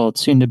 6 years old,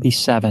 soon to be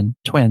 7,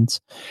 twins.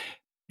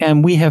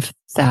 And we have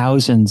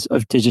thousands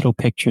of digital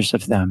pictures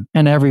of them.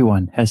 And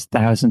everyone has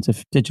thousands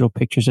of digital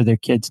pictures of their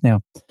kids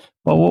now.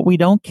 But what we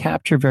don't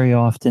capture very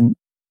often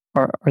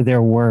are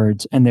their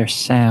words and their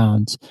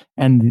sounds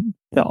and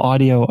the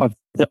audio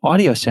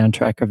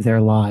soundtrack of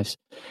their lives.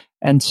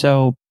 And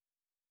so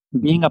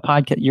being a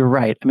podcast, you're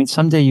right. I mean,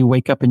 someday you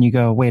wake up and you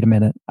go, wait a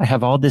minute, I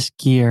have all this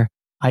gear.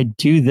 I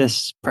do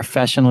this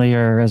professionally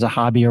or as a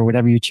hobby or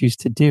whatever you choose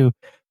to do.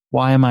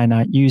 Why am I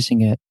not using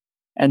it?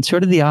 And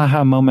sort of the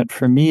aha moment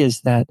for me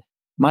is that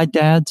my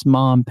dad's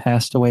mom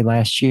passed away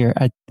last year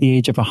at the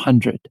age of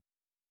 100.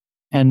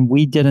 And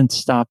we didn't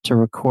stop to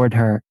record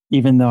her,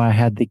 even though I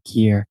had the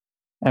gear.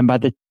 And by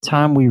the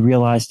time we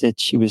realized it,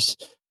 she was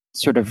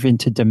sort of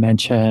into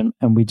dementia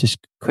and we just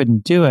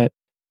couldn't do it.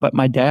 But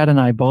my dad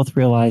and I both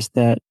realized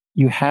that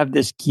you have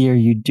this gear,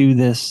 you do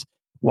this,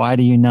 why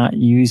do you not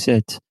use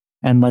it?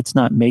 And let's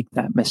not make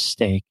that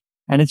mistake.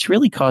 And it's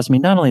really caused me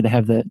not only to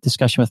have the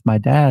discussion with my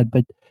dad,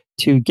 but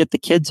to get the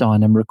kids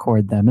on and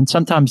record them. And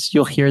sometimes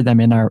you'll hear them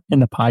in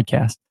the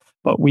podcast,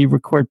 but we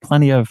record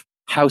plenty of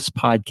house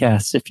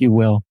podcasts, if you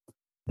will,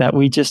 that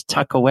we just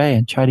tuck away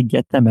and try to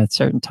get them at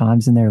certain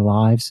times in their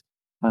lives.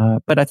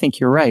 But I think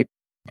you're right.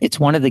 It's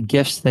one of the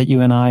gifts that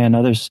you and I and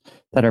others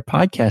that are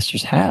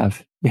podcasters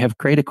have. You have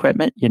great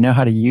equipment. You know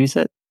how to use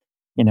it,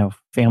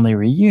 family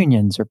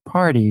reunions or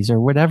parties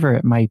or whatever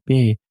it might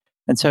be.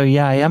 And so,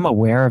 yeah, I am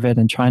aware of it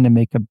and trying to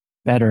make a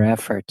better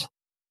effort.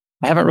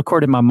 I haven't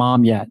recorded my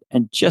mom yet.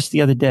 And just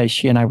the other day,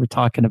 she and I were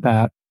talking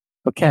about,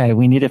 okay,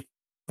 we need to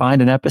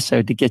find an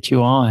episode to get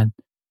you on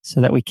so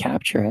that we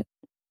capture it.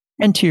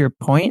 And to your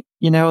point,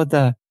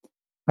 I've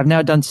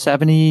now done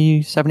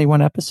 70,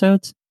 71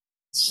 episodes.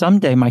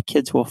 Someday my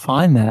kids will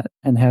find that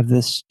and have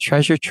this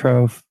treasure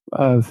trove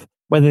of,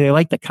 whether they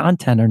like the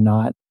content or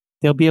not,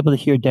 they'll be able to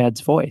hear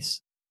Dad's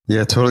voice.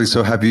 Yeah, totally.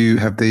 So has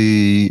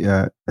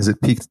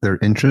it piqued their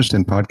interest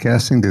in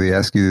podcasting? Do they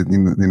ask you,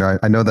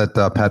 I know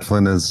that Pat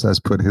Flynn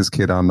has put his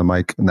kid on the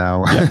mic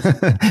now.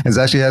 Yes.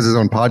 He actually has his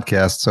own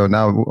podcast. So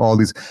now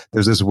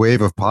there's this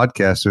wave of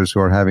podcasters who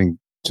are having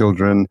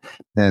children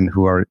and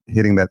who are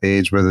hitting that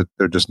age where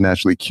they're just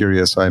naturally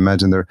curious. So I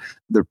imagine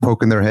they're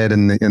poking their head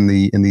in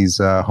these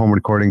home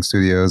recording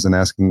studios and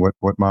asking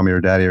what mommy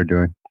or daddy are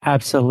doing.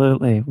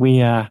 Absolutely.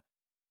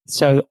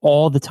 So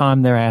all the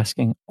time they're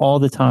asking, all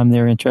the time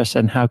they're interested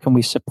in how can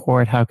we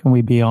support, how can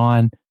we be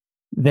on.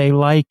 They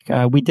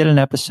we did an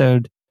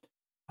episode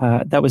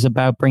that was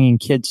about bringing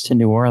kids to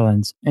New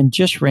Orleans, and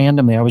just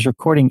randomly I was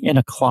recording in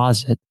a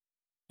closet,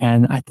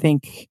 and I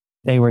think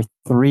they were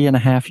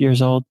 3.5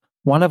 years old.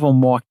 One of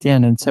them walked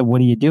in and said,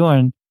 "What are you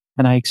doing?"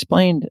 And I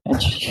explained,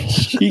 and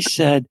she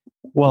said,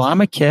 "Well,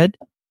 I'm a kid."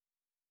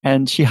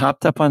 And she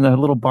hopped up on a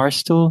little bar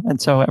stool. And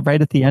so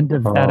right at the end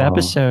of that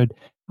episode,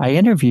 I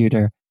interviewed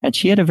her. And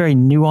she had a very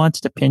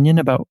nuanced opinion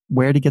about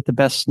where to get the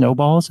best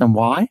snowballs and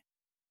why.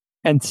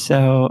 And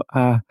so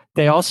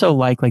they also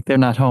like they're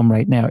not home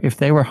right now. If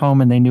they were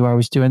home and they knew I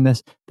was doing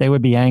this, they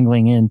would be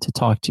angling in to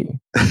talk to you.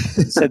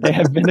 So they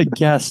have been a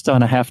guest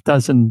on a half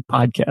dozen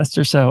podcasts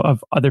or so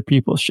of other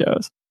people's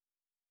shows.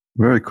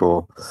 Very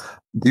cool.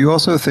 Do you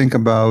also think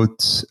about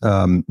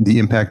the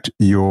impact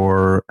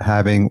you're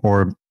having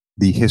or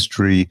the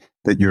history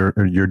that you're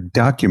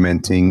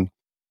documenting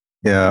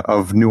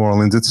of New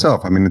Orleans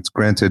itself? I mean, it's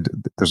granted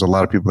there's a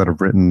lot of people that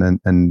have written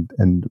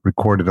and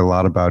recorded a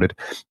lot about it,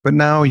 but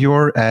now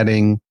you're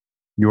adding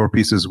your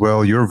piece as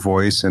well, your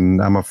voice.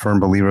 And I'm a firm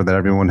believer that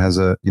everyone has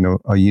a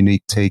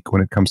unique take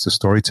when it comes to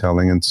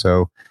storytelling. And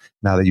so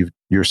now that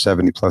you're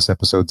 70 plus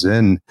episodes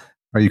in,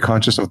 are you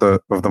conscious of the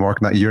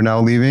mark that you're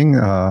now leaving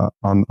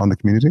on the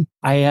community?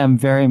 I am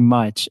very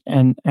much,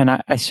 and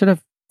I sort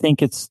of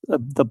think it's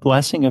the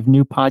blessing of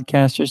new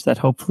podcasters that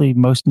hopefully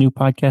most new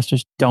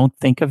podcasters don't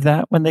think of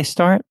that when they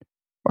start,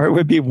 or it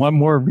would be one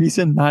more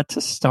reason not to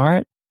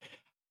start.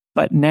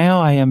 But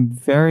now I am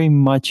very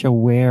much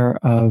aware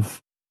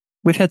of,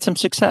 we've had some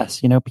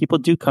success. People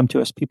do come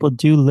to us, people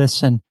do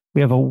listen.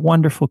 We have a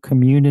wonderful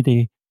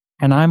community.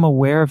 And I'm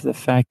aware of the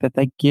fact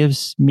that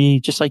gives me,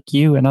 just like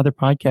you and other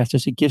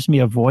podcasters, it gives me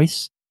a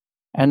voice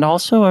and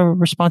also a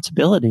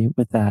responsibility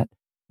with that.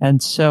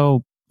 And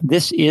so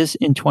this is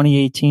in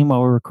 2018,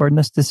 while we're recording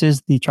this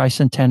is the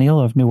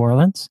tricentennial of New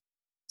Orleans.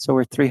 So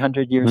we're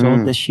 300 years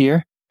old this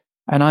year.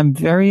 And I'm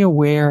very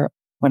aware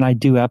when I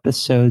do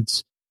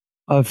episodes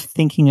of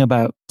thinking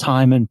about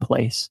time and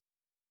place.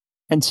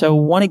 And so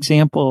one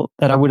example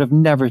that I would have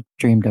never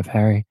dreamed of,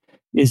 Harry,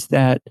 is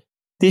that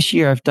this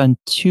year I've done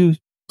two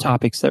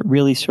topics that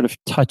really sort of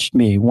touched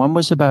me. One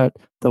was about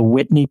the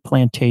Whitney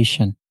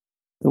Plantation.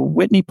 The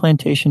Whitney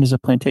Plantation is a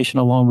plantation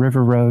along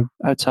River Road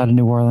outside of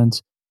New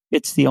Orleans.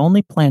 It's the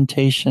only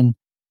plantation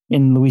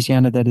in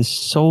Louisiana that is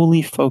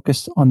solely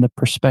focused on the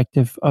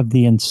perspective of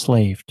the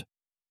enslaved,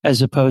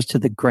 as opposed to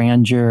the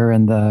grandeur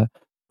and the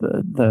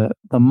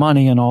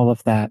money and all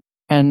of that.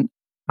 And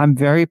I'm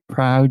very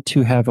proud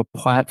to have a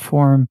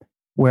platform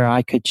where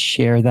I could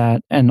share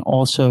that and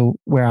also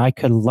where I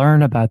could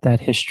learn about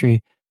that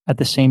history at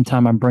the same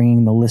time I'm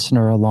bringing the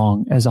listener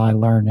along as I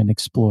learn and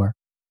explore.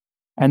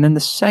 And then the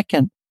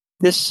second,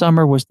 this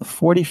summer was the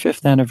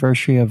 45th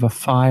anniversary of a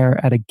fire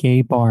at a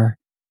gay bar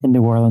in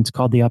New Orleans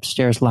called the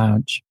Upstairs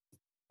Lounge.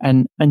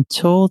 And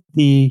until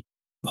the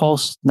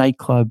Pulse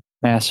nightclub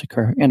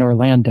massacre in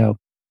Orlando,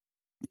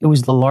 it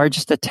was the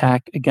largest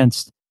attack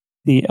against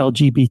the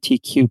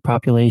LGBTQ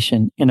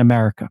population in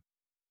America.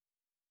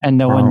 And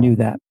no one knew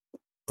that.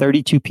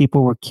 32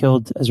 people were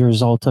killed as a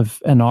result of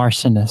an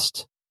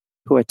arsonist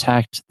who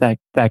attacked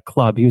that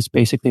club. He was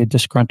basically a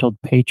disgruntled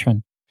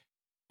patron.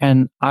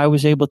 And I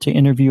was able to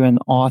interview an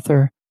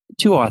author,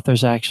 two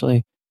authors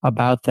actually,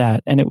 about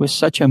that. And it was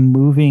such a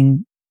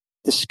moving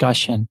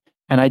discussion.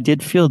 And I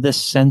did feel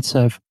this sense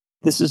of,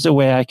 this is a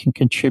way I can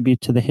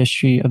contribute to the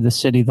history of the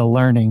city, the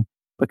learning,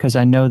 because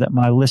I know that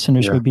my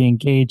listeners would be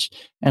engaged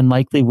and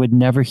likely would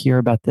never hear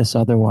about this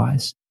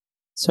otherwise.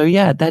 So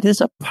yeah, that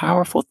is a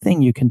powerful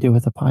thing you can do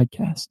with a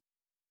podcast.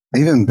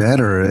 Even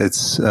better,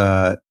 it's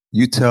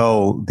you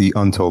tell the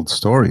untold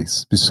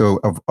stories. So,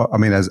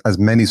 as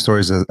many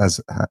stories as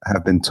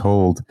have been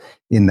told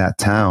in that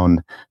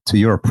town, to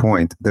your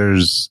point,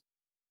 there's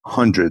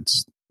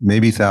hundreds,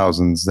 maybe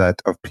thousands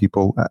of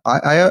people.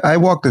 I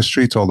walk the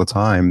streets all the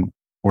time,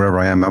 wherever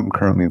I am. I'm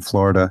currently in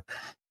Florida,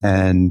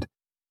 and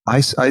I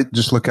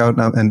just look out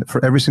now, and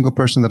for every single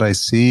person that I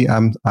see,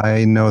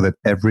 I know that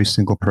every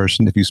single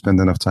person, if you spend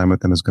enough time with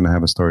them, is going to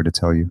have a story to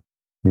tell you.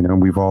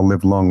 We've all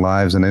lived long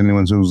lives, and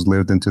anyone who's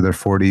lived into their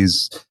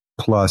 40s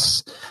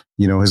plus,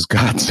 has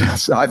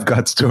got, I've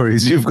got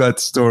stories, you've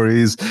got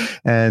stories.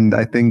 And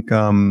I think,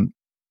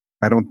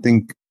 I don't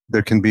think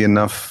there can be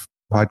enough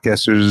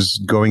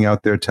podcasters going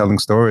out there telling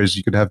stories.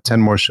 You could have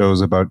 10 more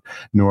shows about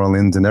New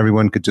Orleans, and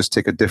everyone could just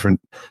take a different,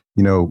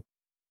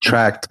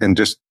 tract and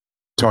just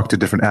talk to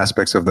different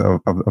aspects of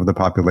the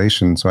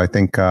population. So I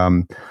think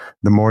the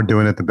more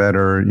doing it, the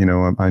better.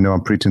 I know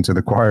I'm preaching to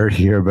the choir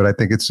here, but I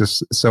think it's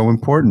just so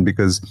important,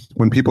 because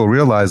when people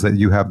realize that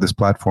you have this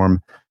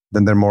platform,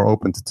 then they're more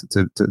open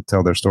to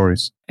tell their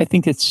stories. I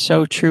think it's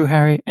so true,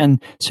 Harry.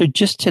 And so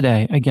just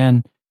today,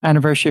 again,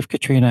 anniversary of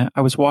Katrina,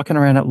 I was walking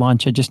around at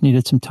lunch. I just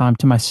needed some time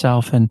to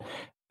myself. And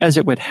as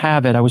it would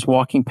have it, I was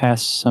walking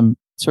past some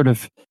sort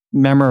of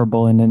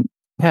memorable and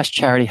past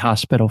Charity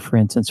Hospital, for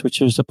instance,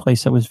 which was a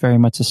place that was very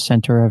much a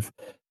center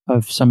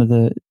of some of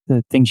the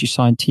things you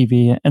saw on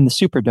TV, and the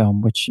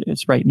Superdome, which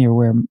is right near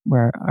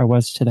where I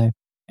was today.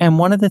 And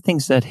one of the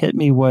things that hit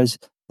me was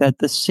that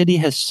the city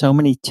has so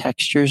many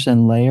textures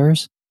and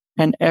layers,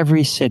 and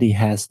every city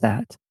has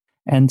that.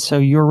 And so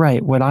you're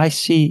right. What I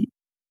see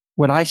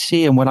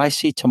and what I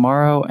see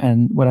tomorrow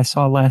and what I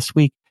saw last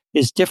week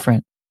is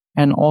different.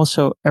 And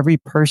also every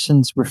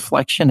person's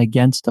reflection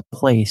against a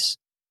place,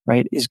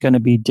 right, is going to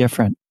be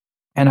different.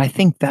 And I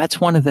think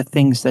that's one of the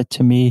things that,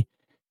 to me,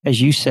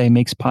 as you say,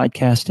 makes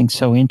podcasting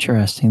so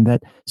interesting,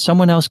 that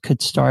someone else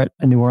could start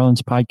a New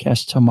Orleans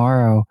podcast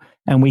tomorrow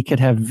and we could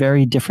have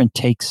very different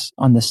takes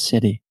on the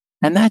city.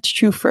 And that's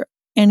true for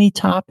any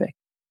topic.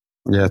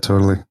 Yeah,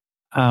 totally.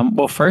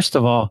 Well, first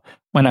of all,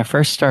 when I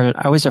first started,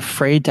 I was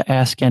afraid to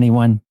ask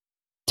anyone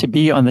to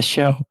be on the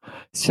show.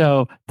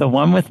 So the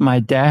one with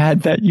my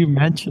dad that you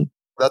mentioned.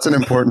 That's an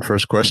important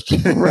first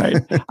question. Right.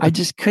 I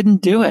just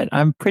couldn't do it.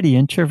 I'm pretty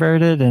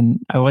introverted and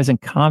I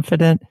wasn't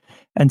confident.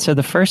 And so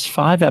the first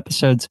 5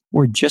 episodes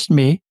were just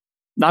me,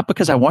 not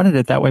because I wanted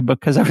it that way, but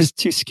because I was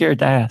too scared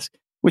to ask,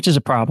 which is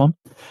a problem.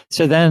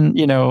 So then,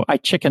 I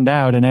chickened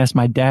out and asked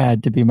my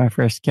dad to be my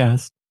first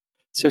guest.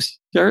 So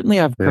certainly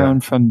I've grown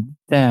from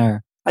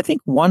there. I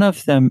think one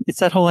of them, it's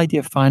that whole idea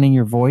of finding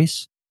your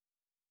voice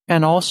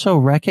and also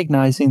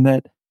recognizing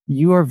that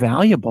you are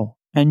valuable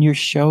and your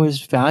show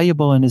is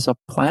valuable and is a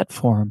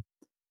platform.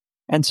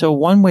 And so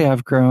one way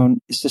I've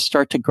grown is to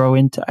start to grow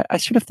into, I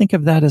sort of think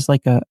of that as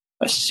like a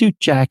suit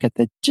jacket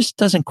that just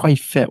doesn't quite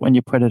fit when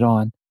you put it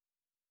on.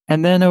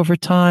 And then over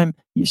time,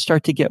 you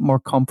start to get more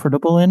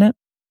comfortable in it.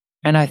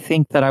 And I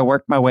think that I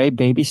worked my way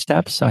baby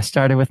steps. So I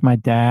started with my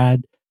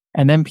dad,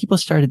 and then people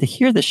started to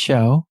hear the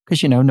show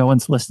because, no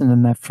one's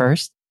listening at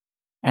first.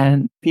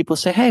 And people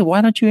say, hey,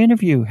 why don't you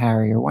interview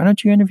Harry? Or why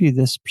don't you interview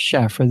this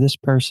chef or this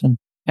person?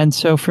 And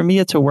so for me,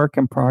 it's a work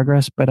in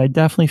progress, but I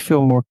definitely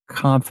feel more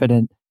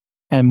confident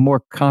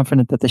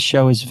that the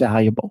show is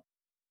valuable,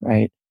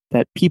 right?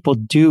 That people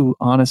do,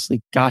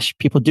 honestly,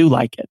 people do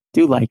like it,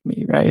 do like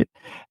me, right?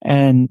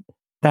 And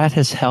that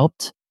has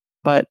helped,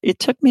 but it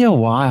took me a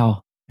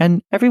while.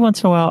 And every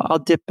once in a while, I'll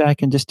dip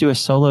back and just do a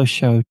solo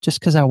show just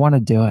because I want to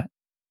do it,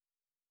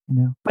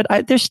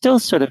 But there's still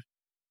sort of,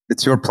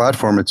 it's your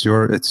platform. It's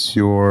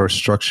your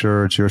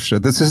structure. It's your show.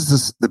 This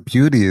is the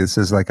beauty. This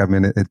is like,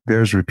 it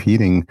bears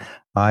repeating.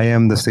 I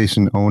am the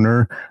station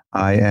owner.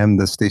 I am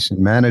the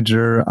station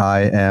manager.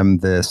 I am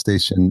the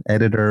station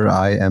editor.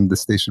 I am the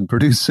station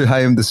producer. I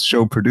am the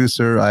show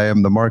producer. I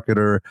am the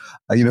marketer.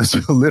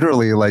 So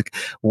literally, like,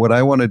 what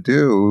I want to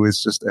do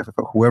is just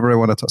whoever I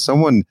want to talk.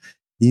 Someone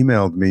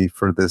emailed me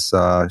for this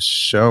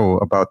show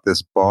about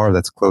this bar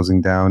that's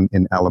closing down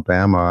in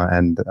Alabama,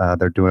 and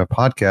they're doing a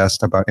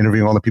podcast about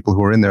interviewing all the people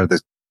who were in there,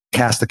 the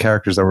cast of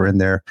characters that were in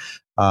there,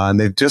 and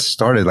they've just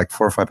started like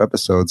 4 or 5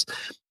 episodes.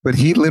 But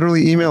he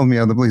literally emailed me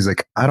out of the blue. He's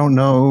like, I don't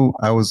know.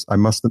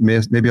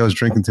 Maybe I was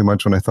drinking too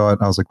much when I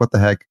thought. I was like, what the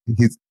heck?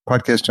 He's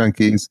Podcast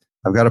Junkies.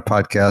 I've got a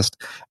podcast.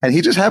 And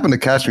he just happened to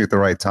catch me at the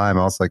right time.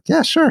 I was like,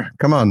 yeah, sure.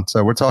 Come on.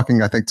 So we're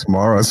talking, I think,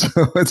 tomorrow. So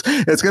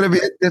it's going to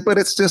be, but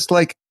it's just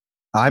like,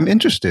 I'm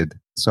interested.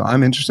 So I'm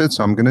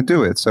going to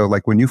do it. So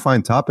like when you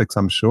find topics,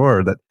 I'm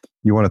sure that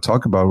you want to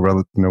talk about,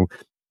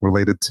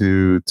 related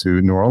to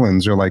New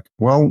Orleans, you're like,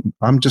 well,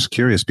 I'm just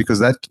curious, because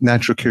that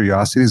natural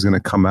curiosity is going to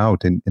come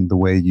out in the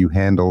way you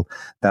handle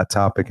that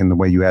topic and the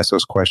way you ask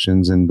those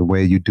questions and the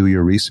way you do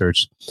your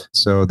research.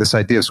 So this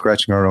idea of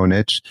scratching our own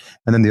itch.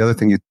 And then the other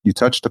thing you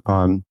touched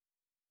upon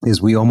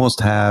is we almost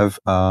have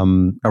a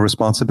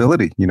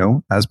responsibility,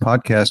 as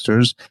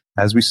podcasters,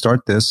 as we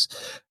start this.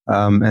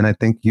 And I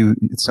think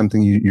it's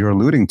something you're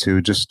alluding to.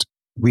 Just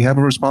we have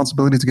a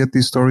responsibility to get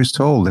these stories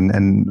told.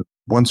 And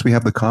once we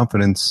have the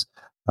confidence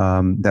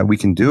that we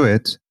can do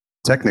it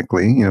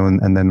technically,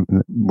 and then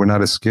we're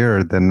not as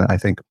scared, then I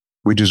think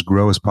we just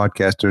grow as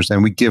podcasters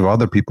and we give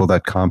other people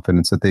that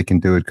confidence that they can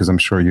do it, because I'm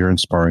sure you're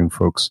inspiring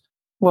folks.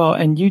 Well,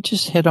 and you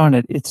just hit on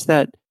it. It's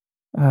that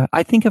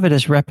I think of it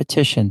as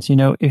repetitions.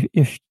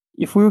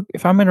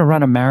 If I'm going to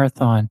run a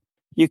marathon,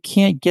 you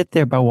can't get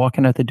there by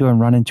walking out the door and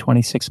running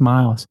 26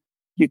 miles.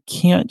 You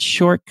can't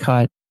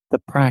shortcut the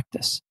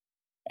practice.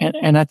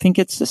 And I think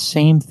it's the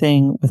same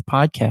thing with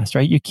podcasts,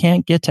 right? You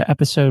can't get to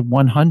episode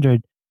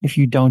 100 if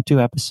you don't do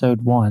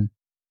episode 1.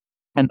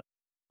 And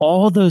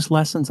all those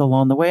lessons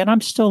along the way, and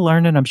I'm still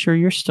learning, I'm sure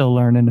you're still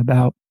learning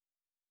about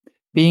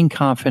being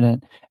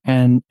confident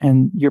and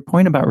your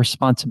point about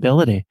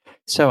responsibility.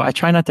 So I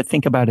try not to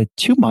think about it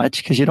too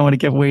much because you don't want to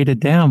get weighted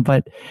down,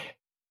 but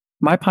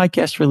my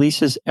podcast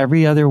releases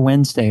every other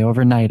Wednesday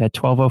overnight at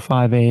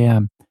 12:05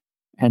 a.m.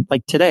 And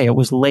like today, it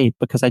was late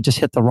because I just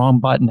hit the wrong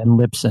button in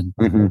Libsyn.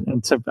 Mm-hmm.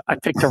 And so I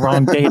picked the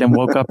wrong date and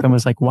woke up and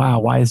was like, wow,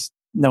 why is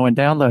no one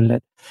downloaded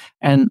it?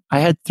 And I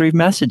had 3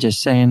 messages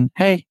saying,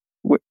 hey,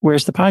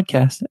 where's the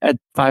podcast at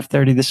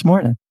 5:30 this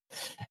morning?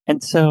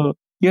 And so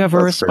you have a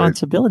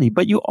responsibility,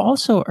 but you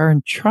also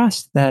earn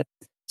trust that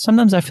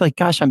sometimes I feel like,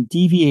 gosh, I'm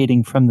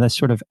deviating from the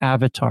sort of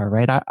avatar,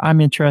 right?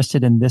 I'm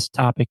interested in this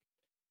topic.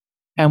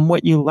 And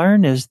what you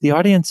learn is the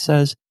audience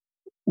says,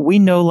 we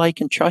know,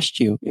 like, and trust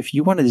you. If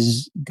you want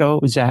to go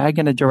zag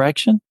in a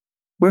direction,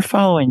 we're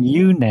following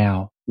you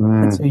now.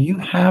 And so you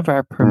have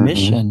our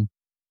permission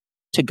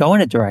to go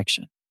in a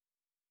direction.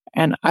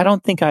 And I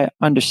don't think I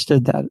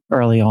understood that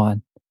early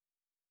on.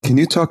 Can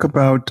you talk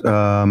about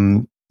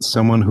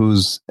someone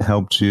who's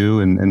helped you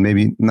and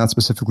maybe not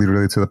specifically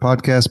related to the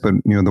podcast, but,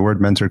 the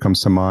word mentor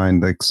comes to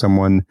mind, like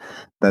someone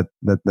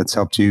that's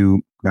helped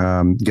you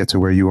get to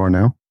where you are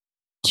now?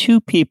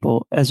 2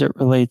 people as it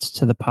relates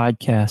to the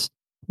podcast.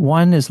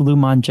 One is Lou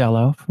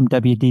Mongello from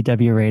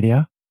WDW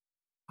Radio.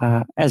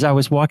 As I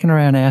was walking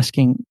around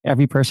asking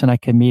every person I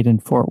could meet in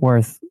Fort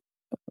Worth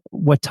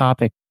what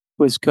topic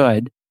was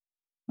good,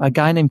 a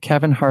guy named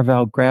Kevin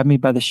Harvell grabbed me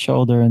by the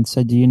shoulder and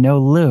said, "Do you know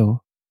Lou?"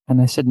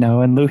 And I said,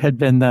 "No." And Lou had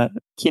been the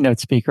keynote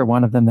speaker,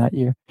 one of them that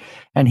year.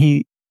 And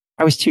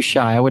I was too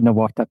shy. I wouldn't have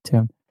walked up to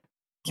him.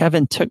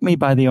 Kevin took me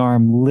by the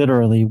arm,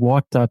 literally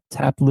walked up,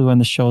 tapped Lou on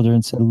the shoulder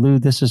and said, "Lou,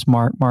 this is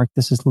Mark. Mark,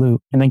 this is Lou."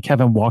 And then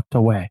Kevin walked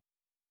away.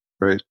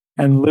 Right.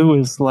 And Lou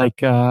was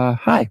like,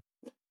 "Hi."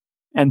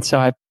 And so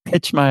I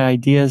pitched my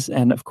ideas.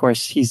 And of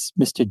course, he's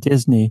Mr.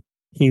 Disney.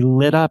 He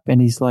lit up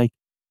and he's like,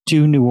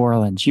 "Do New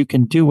Orleans. You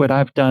can do what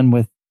I've done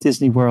with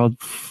Disney World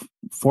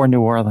for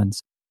New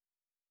Orleans."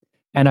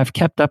 And I've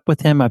kept up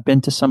with him. I've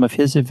been to some of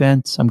his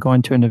events. I'm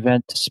going to an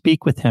event to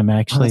speak with him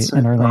actually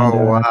in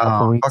Orlando in a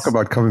couple of weeks. Talk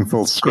about coming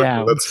full circle.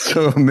 Yeah. That's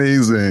so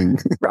amazing.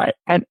 Right.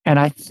 And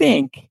I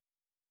think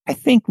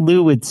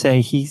Lou would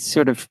say he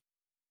sort of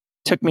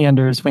took me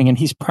under his wing and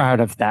he's proud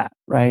of that,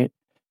 right?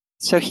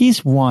 So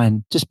he's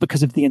one just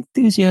because of the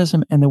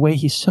enthusiasm and the way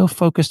he's so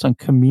focused on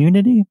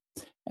community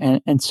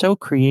and so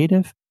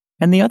creative.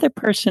 And the other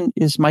person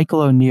is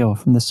Michael O'Neill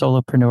from the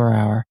Solopreneur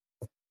Hour.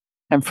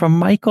 And from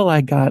Michael, I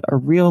got a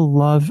real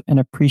love and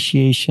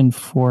appreciation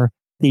for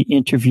the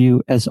interview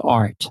as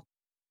art.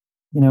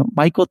 You know,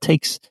 Michael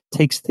takes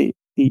the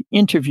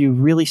interview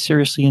really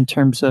seriously in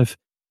terms of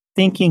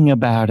thinking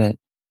about it.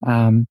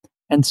 And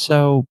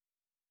so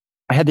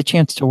I had the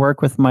chance to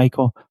work with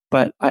Michael,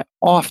 but I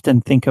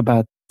often think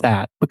about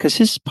that because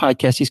his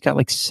podcast, he's got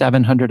like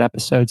 700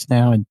 episodes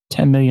now and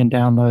 10 million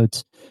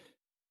downloads.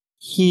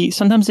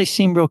 Sometimes they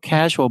seem real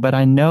casual, but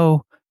I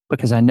know,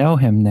 because I know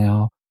him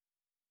now,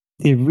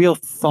 the real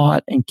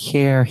thought and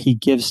care he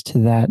gives to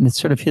that. And it's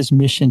sort of his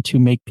mission to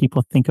make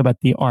people think about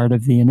the art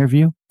of the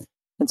interview.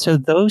 And so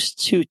those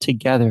two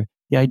together,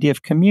 the idea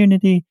of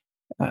community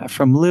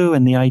from Lou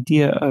and the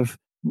idea of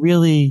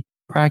really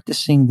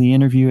practicing the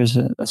interview as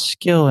a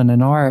skill and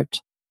an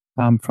art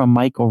from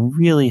Michael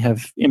really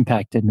have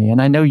impacted me.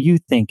 And I know you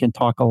think and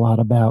talk a lot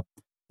about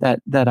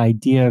that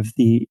idea of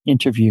the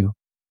interview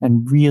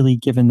and really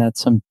giving that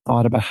some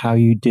thought about how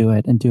you do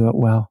it and do it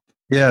well.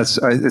 Yes,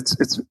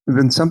 it's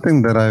been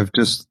something that I've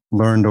just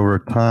learned over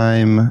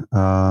time,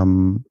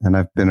 and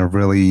I've been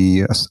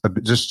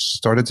just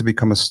started to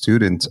become a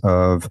student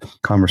of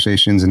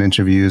conversations and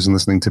interviews and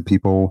listening to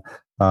people.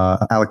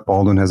 Alec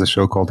Baldwin has a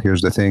show called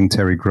Here's the Thing.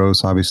 Terry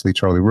Gross, obviously,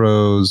 Charlie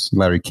Rose,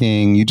 Larry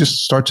King. You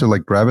just start to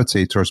like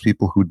gravitate towards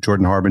people who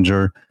Jordan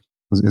Harbinger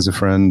is a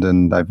friend,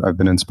 and I've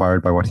been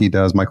inspired by what he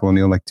does. Michael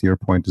O'Neill, like to your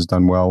point, has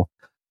done well.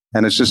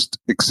 And it's just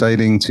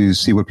exciting to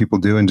see what people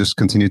do and just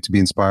continue to be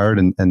inspired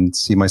and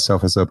see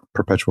myself as a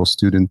perpetual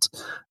student.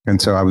 And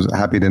so I was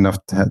happy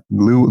enough to have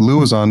Lou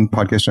was on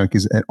Podcast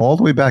Junkies all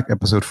the way back,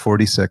 episode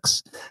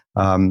 46.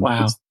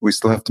 Wow. We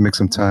still have to make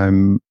some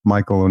time,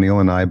 Michael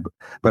O'Neill and I.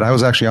 But I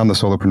was actually on the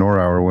Solopreneur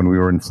Hour when we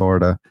were in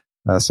Florida.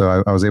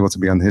 So I was able to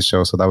be on his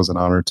show. So that was an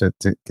honor to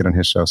get on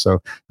his show. So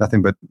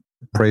nothing but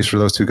praise for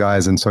those two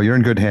guys. And so you're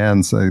in good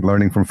hands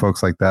learning from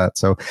folks like that.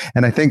 So,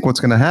 and I think what's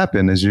going to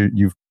happen is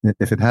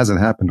if it hasn't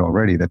happened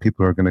already, that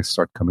people are going to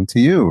start coming to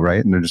you,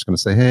 right? And they're just going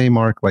to say, "Hey,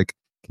 Mark, like,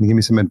 can you give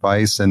me some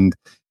advice?" And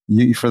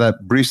for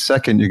that brief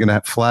second, you're going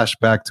to flash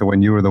back to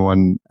when you were the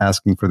one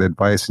asking for the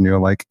advice and you're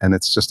like, and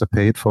it's just a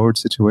pay it forward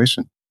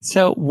situation.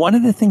 So one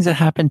of the things that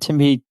happened to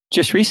me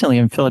just recently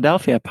in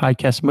Philadelphia,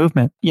 Podcast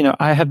Movement,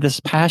 I have this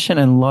passion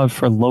and love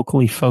for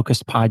locally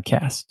focused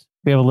podcasts.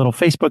 We have a little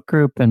Facebook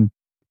group, and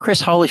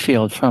Chris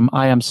Holyfield from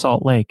I Am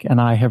Salt Lake and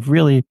I have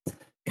really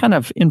kind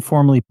of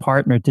informally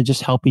partnered to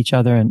just help each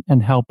other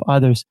and help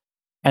others.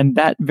 And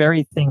that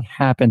very thing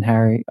happened,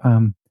 Harry.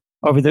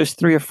 Over those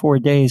 3 or 4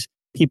 days,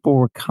 people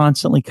were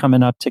constantly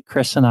coming up to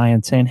Chris and I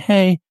and saying,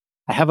 "Hey,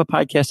 I have a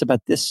podcast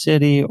about this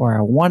city," or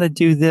 "I want to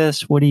do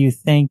this. What do you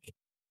think?"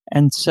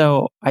 And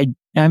so I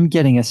am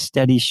getting a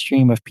steady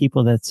stream of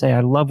people that say,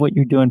 "I love what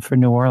you're doing for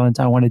New Orleans.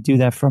 I want to do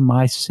that for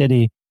my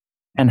city.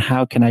 And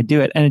how can I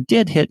do it?" And it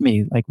did hit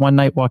me like one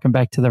night walking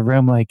back to the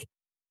room, like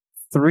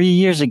 3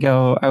 years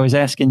ago, I was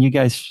asking you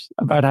guys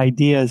about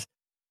ideas.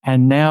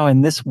 And now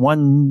in this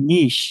one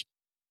niche,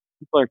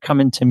 people are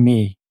coming to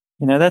me.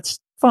 That's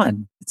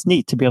fun. It's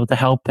neat to be able to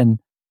help and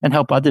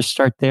help others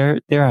start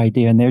their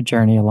idea and their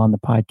journey along the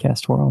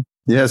podcast world.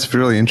 Yeah, it's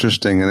really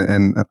interesting.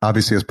 And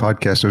obviously as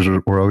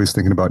podcasters, we're always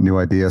thinking about new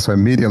ideas. So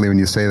immediately when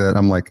you say that,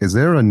 I'm like, is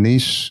there a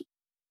niche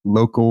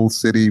local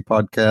city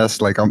podcast?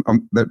 Like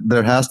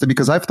there has to be,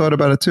 because I've thought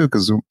about it too.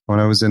 Because when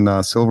I was in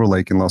Silver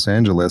Lake in Los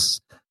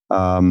Angeles,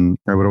 I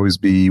would always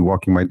be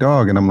walking my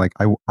dog, and I'm like,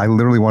 I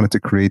literally wanted to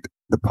create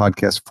the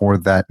podcast for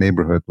that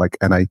neighborhood. Like,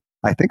 and I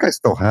think I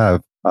still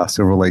have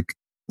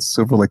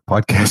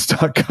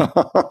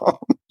silverlakepodcast.com.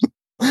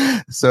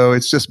 So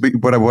it's just,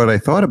 but what I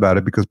thought about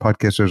it, because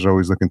podcasters are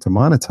always looking to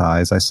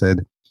monetize, I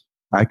said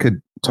I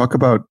could talk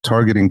about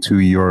targeting to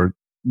your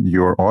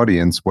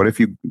audience. What if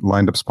you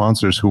lined up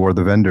sponsors who are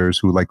the vendors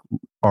who like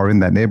are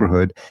in that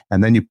neighborhood,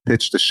 and then you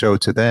pitch the show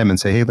to them and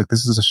say, "Hey, look,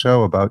 this is a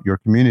show about your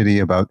community,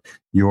 about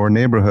your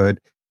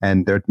neighborhood,"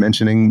 and they're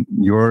mentioning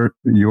your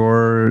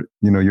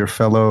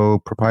fellow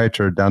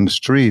proprietor down the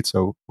street.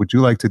 So would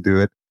you like to do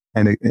it?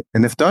 And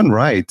if done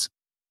right,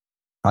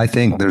 I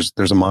think there's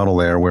a model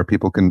there where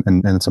people can,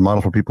 and it's a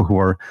model for people who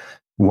are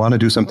want to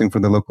do something for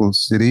the local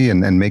city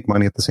and make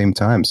money at the same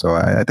time. So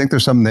I think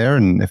there's something there.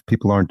 And if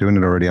people aren't doing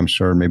it already, I'm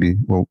sure maybe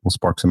we'll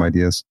spark some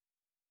ideas.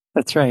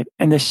 That's right.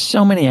 And there's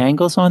so many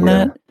angles on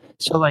that.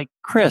 So like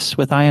Chris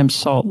with I Am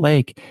Salt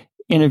Lake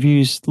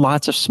interviews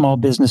lots of small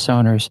business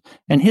owners,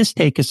 and his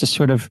take is to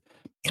sort of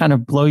kind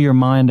of blow your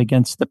mind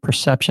against the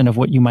perception of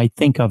what you might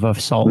think of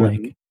Salt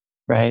Lake,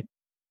 right?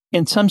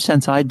 In some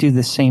sense, I do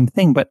the same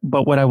thing. But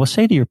what I will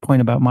say to your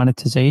point about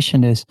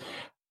monetization is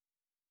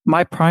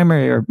my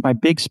primary or my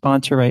big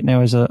sponsor right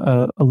now is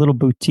a little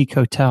boutique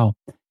hotel,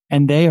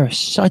 and they are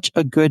such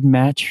a good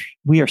match.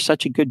 We are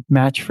such a good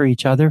match for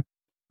each other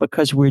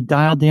because we're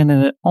dialed in,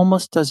 and it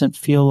almost doesn't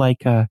feel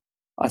like a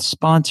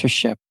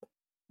sponsorship.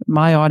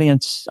 My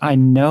audience, I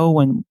know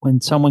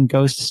when someone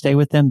goes to stay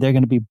with them, they're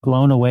going to be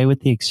blown away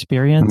with the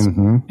experience.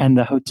 And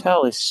the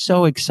hotel is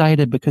so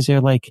excited because they're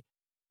like,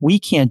 we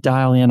can't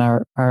dial in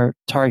our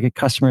target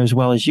customer as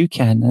well as you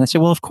can. And I say,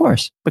 well, of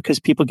course, because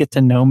people get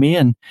to know me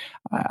and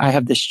I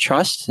have this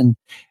trust, and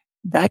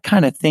that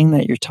kind of thing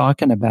that you're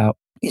talking about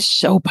is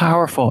so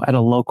powerful at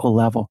a local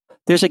level.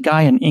 There's a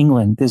guy in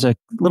England. There's a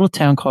little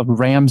town called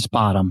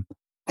Ramsbottom.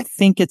 I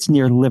think it's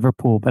near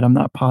Liverpool, but I'm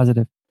not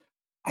positive.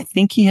 I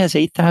think he has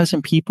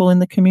 8,000 people in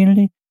the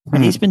community,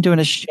 and he's been doing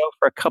a show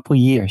for a couple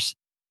years.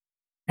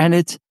 And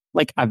it's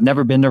like, I've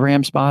never been to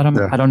Ramsbottom.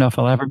 I don't know if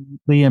I'll ever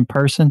be in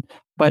person,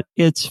 but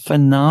it's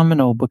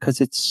phenomenal because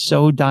it's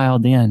so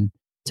dialed in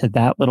to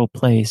that little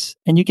place,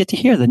 and you get to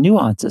hear the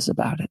nuances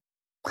about it.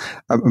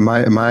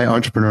 My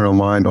entrepreneurial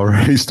mind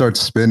already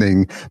starts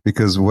spinning,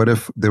 because what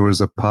if there was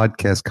a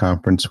podcast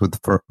conference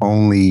for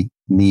only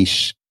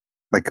niche,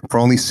 like for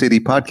only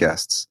city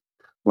podcasts?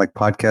 Like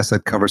podcasts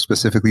that cover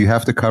specifically, you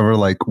have to cover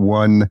like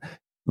one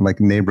like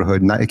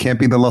neighborhood. It can't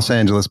be the Los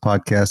Angeles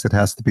podcast. It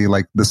has to be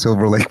like the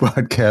Silver Lake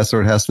podcast,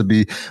 or it has to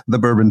be the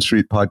Bourbon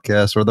Street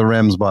podcast, or the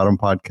Ramsbottom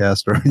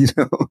podcast, or,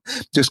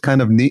 just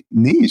kind of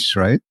niche,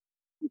 right?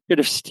 Sort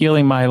of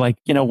stealing my,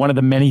 one of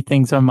the many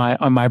things on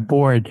my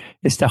board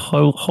is to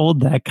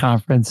hold that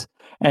conference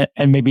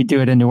and maybe do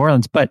it in New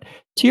Orleans. But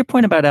to your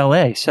point about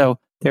LA, so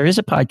there is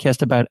a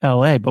podcast about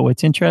LA, but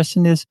what's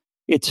interesting is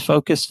it's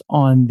focused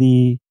on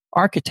the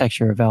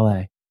architecture of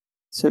LA.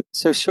 So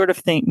sort of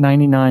think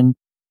 99%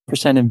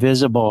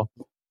 Invisible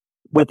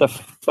with a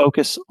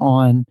focus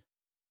on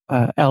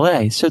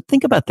LA. So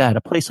think about that.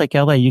 A place like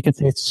LA, you can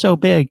say it's so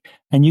big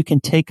and you can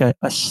take a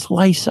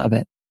slice of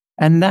it.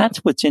 And that's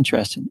what's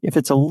interesting. If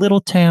it's a little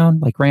town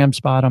like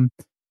Ramsbottom,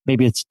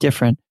 maybe it's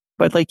different.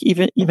 But like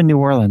even New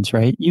Orleans,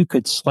 right? You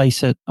could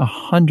slice it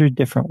 100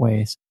 different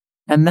ways.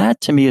 And that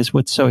to me is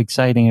what's so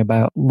exciting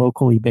about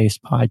locally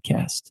based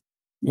podcasts.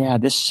 Yeah,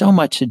 there's so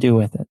much to do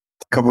with it.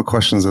 A couple of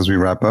questions as we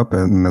wrap up,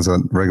 and as a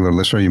regular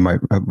listener, you might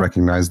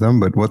recognize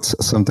them, but what's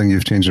something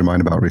you've changed your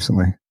mind about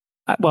recently?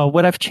 Well,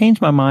 what I've changed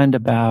my mind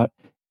about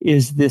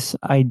is this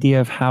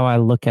idea of how I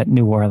look at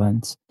New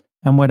Orleans.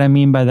 And what I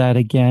mean by that,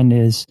 again,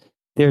 is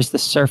there's the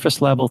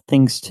surface level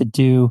things to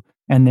do,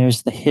 and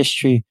there's the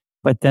history,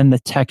 but then the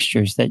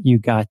textures that you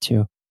got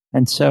to.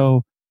 And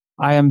so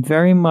I am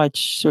very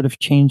much sort of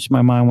changed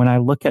my mind when I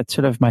look at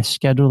sort of my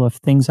schedule of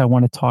things I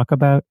want to talk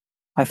about.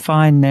 I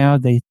find now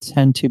they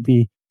tend to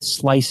be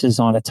slices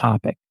on a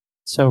topic.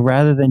 So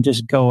rather than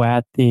just go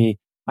at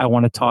I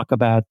want to talk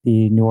about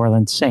the New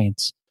Orleans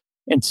Saints,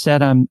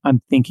 instead I'm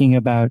thinking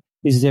about,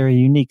 is there a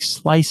unique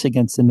slice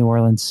against the New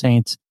Orleans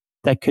Saints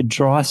that could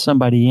draw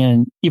somebody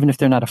in, even if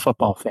they're not a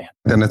football fan?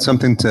 And it's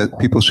something that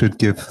people should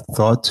give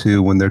thought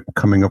to when they're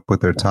coming up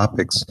with their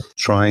topics,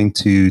 trying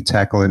to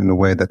tackle it in a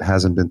way that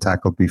hasn't been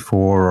tackled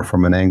before, or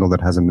from an angle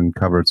that hasn't been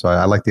covered. So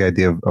I like the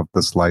idea of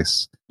the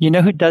slice. You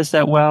know who does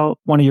that well?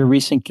 One of your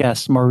recent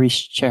guests,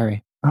 Maurice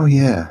Cherry. Oh,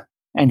 yeah.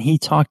 And he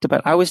talked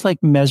about, I was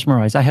like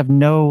mesmerized. I have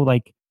no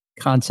like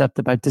concept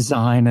about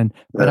design,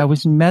 but I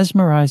was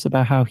mesmerized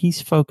about how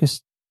he's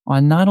focused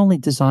on not only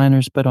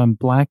designers, but on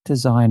Black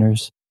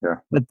designers. Yeah.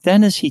 But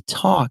then as he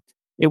talked,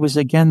 it was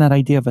again that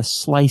idea of a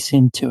slice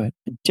into it,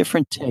 a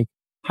different take.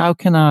 How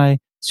can I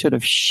sort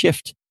of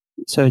shift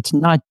so it's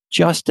not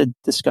just a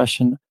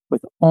discussion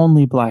with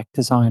only Black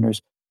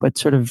designers, but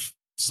sort of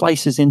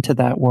slices into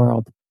that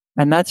world?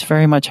 And that's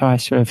very much how I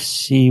sort of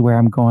see where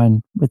I'm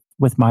going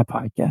with my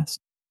podcast.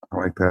 I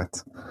like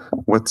that.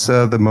 What's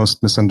the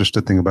most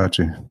misunderstood thing about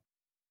you?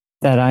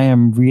 That I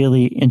am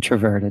really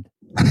introverted.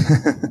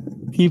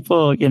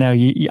 People,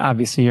 you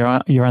obviously you're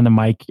on the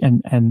mic,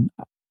 and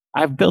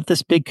I've built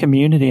this big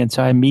community, and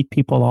so I meet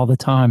people all the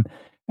time,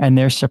 and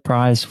they're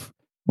surprised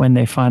when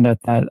they find out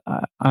that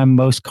I'm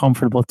most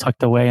comfortable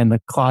tucked away in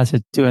the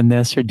closet doing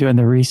this or doing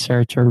the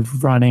research or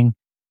running,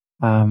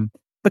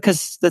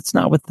 because that's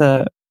not what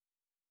the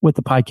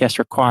podcast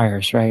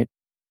requires, right?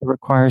 It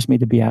requires me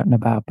to be out and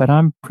about, but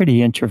I'm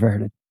pretty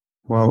introverted.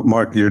 Well,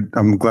 Mark,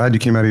 I'm glad you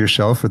came out of your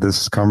shell for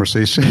this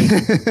conversation.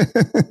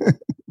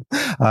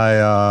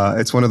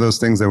 It's one of those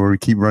things that we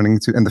keep running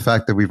into, and the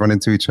fact that we've run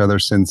into each other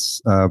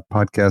since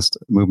podcast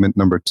movement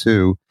number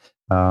 2,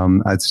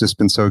 it's just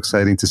been so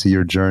exciting to see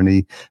your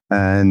journey.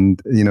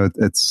 And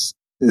it's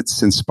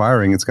it's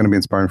inspiring. It's going to be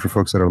inspiring for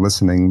folks that are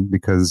listening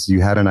because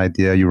you had an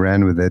idea, you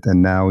ran with it,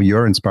 and now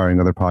you're inspiring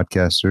other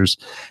podcasters.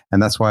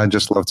 And that's why I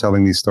just love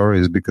telling these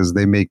stories, because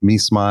they make me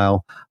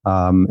smile.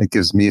 It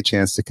gives me a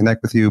chance to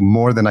connect with you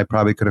more than I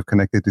probably could have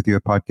connected with you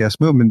at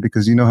Podcast Movement,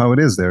 because you know how it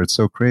is there. It's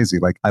so crazy.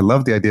 Like, I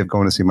love the idea of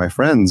going to see my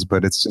friends,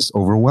 but it's just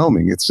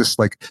overwhelming. It's just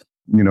like,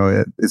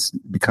 it's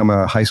become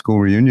a high school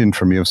reunion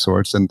for me of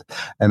sorts. And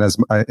as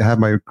I have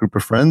my group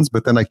of friends,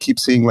 but then I keep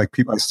seeing like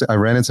people, I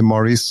ran into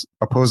Maurice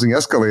opposing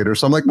escalator.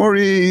 So I'm like,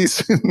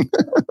 Maurice.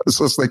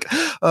 So it's like,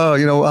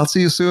 oh, I'll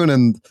see you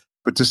soon.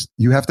 But just,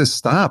 you have to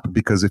stop,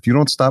 because if you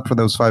don't stop for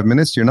those 5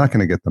 minutes, you're not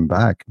going to get them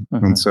back.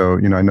 Mm-hmm. And so,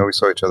 I know we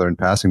saw each other in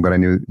passing, but I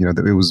knew,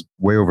 that it was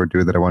way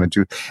overdue that I wanted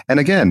to. And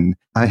again,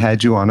 I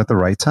had you on at the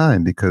right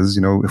time, because,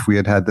 if we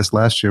had this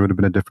last year, it would have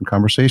been a different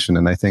conversation.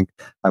 And I think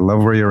I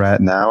love where you're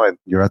at now. And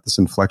you're at this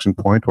inflection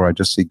point where I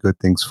just see good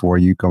things for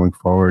you going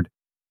forward.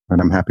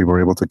 And I'm happy we're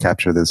able to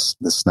capture this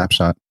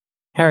snapshot.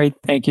 Harry,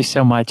 thank you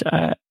so much.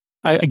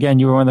 Again,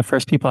 you were one of the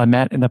first people I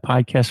met in the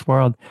podcast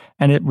world,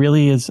 and it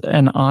really is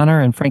an honor,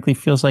 and frankly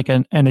feels like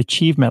an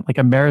achievement, like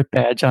a merit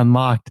badge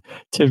unlocked,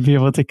 to be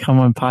able to come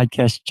on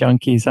Podcast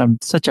Junkies. I'm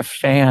such a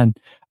fan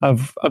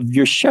of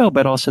your show,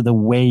 but also the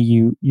way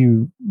you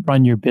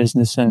run your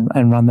business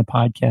and run the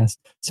podcast.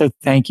 So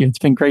thank you. It's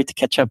been great to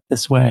catch up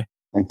this way.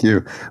 Thank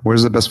you.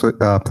 Where's the best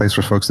place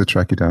for folks to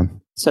track you down?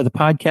 So the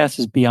podcast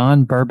is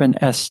Beyond Bourbon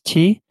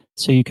ST.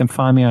 So you can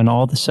find me on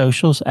all the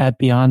socials at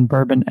Beyond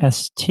Bourbon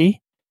ST.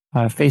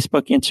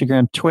 Facebook,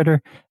 Instagram,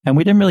 Twitter. And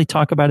we didn't really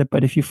talk about it,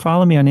 but if you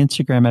follow me on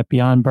Instagram at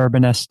Beyond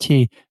Bourbon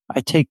ST, I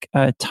take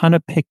a ton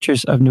of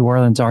pictures of New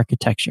Orleans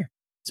architecture.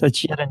 So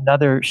it's yet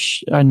another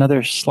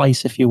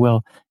slice, if you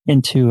will,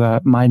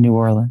 into my New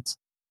Orleans.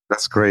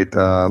 That's great.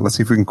 Let's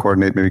see if we can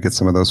coordinate, maybe get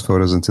some of those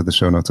photos into the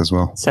show notes as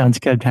well. Sounds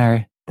good,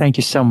 Harry. Thank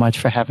you so much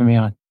for having me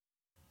on.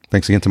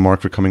 Thanks again to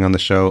Mark for coming on the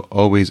show.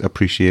 Always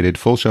appreciated.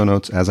 Full show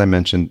notes, as I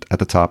mentioned at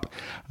the top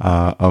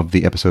of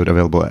the episode,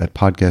 available at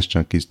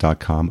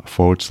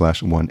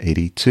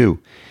podcastjunkies.com/182.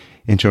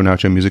 Intro and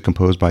outro music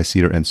composed by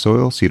Cedar and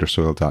Soil,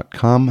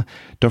 cedarsoil.com.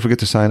 Don't forget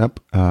to sign up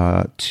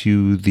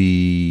to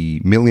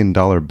the $1 Million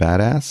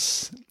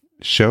Badass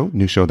show,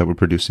 new show that we're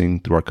producing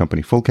through our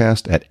company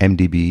Fullcast at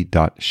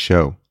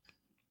mdb.show.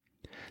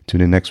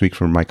 Tune in next week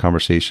for my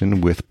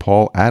conversation with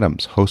Paul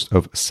Adams, host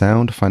of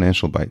Sound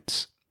Financial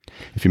Bites.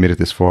 If you made it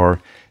this far,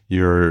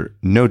 you're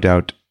no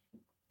doubt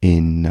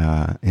in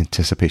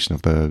anticipation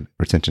of the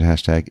retention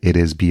hashtag. It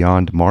is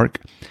Beyond Mark,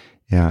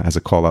 as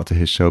a call out to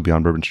his show,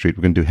 Beyond Bourbon Street.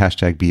 We're going to do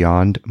hashtag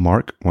Beyond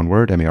Mark, one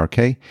word,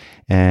 MARK.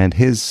 And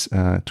his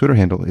Twitter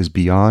handle is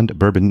Beyond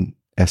Bourbon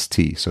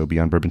ST. So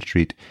Beyond Bourbon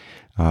Street,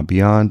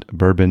 Beyond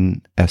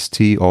Bourbon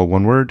ST, all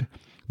one word.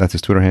 That's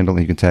his Twitter handle.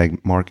 And you can tag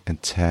Mark and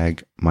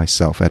tag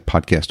myself at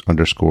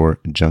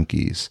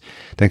podcast_junkies.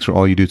 Thanks for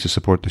all you do to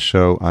support the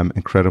show. I'm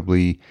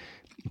incredibly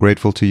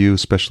grateful to you,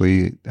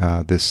 especially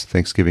this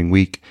Thanksgiving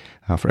week,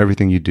 for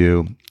everything you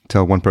do.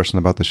 Tell one person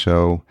about the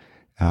show.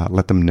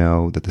 Let them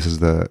know that this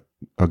is a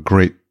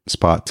great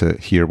spot to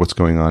hear what's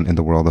going on in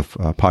the world of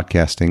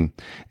podcasting.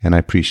 And I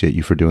appreciate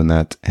you for doing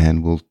that.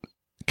 And we'll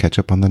catch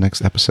up on the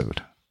next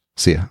episode.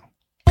 See ya.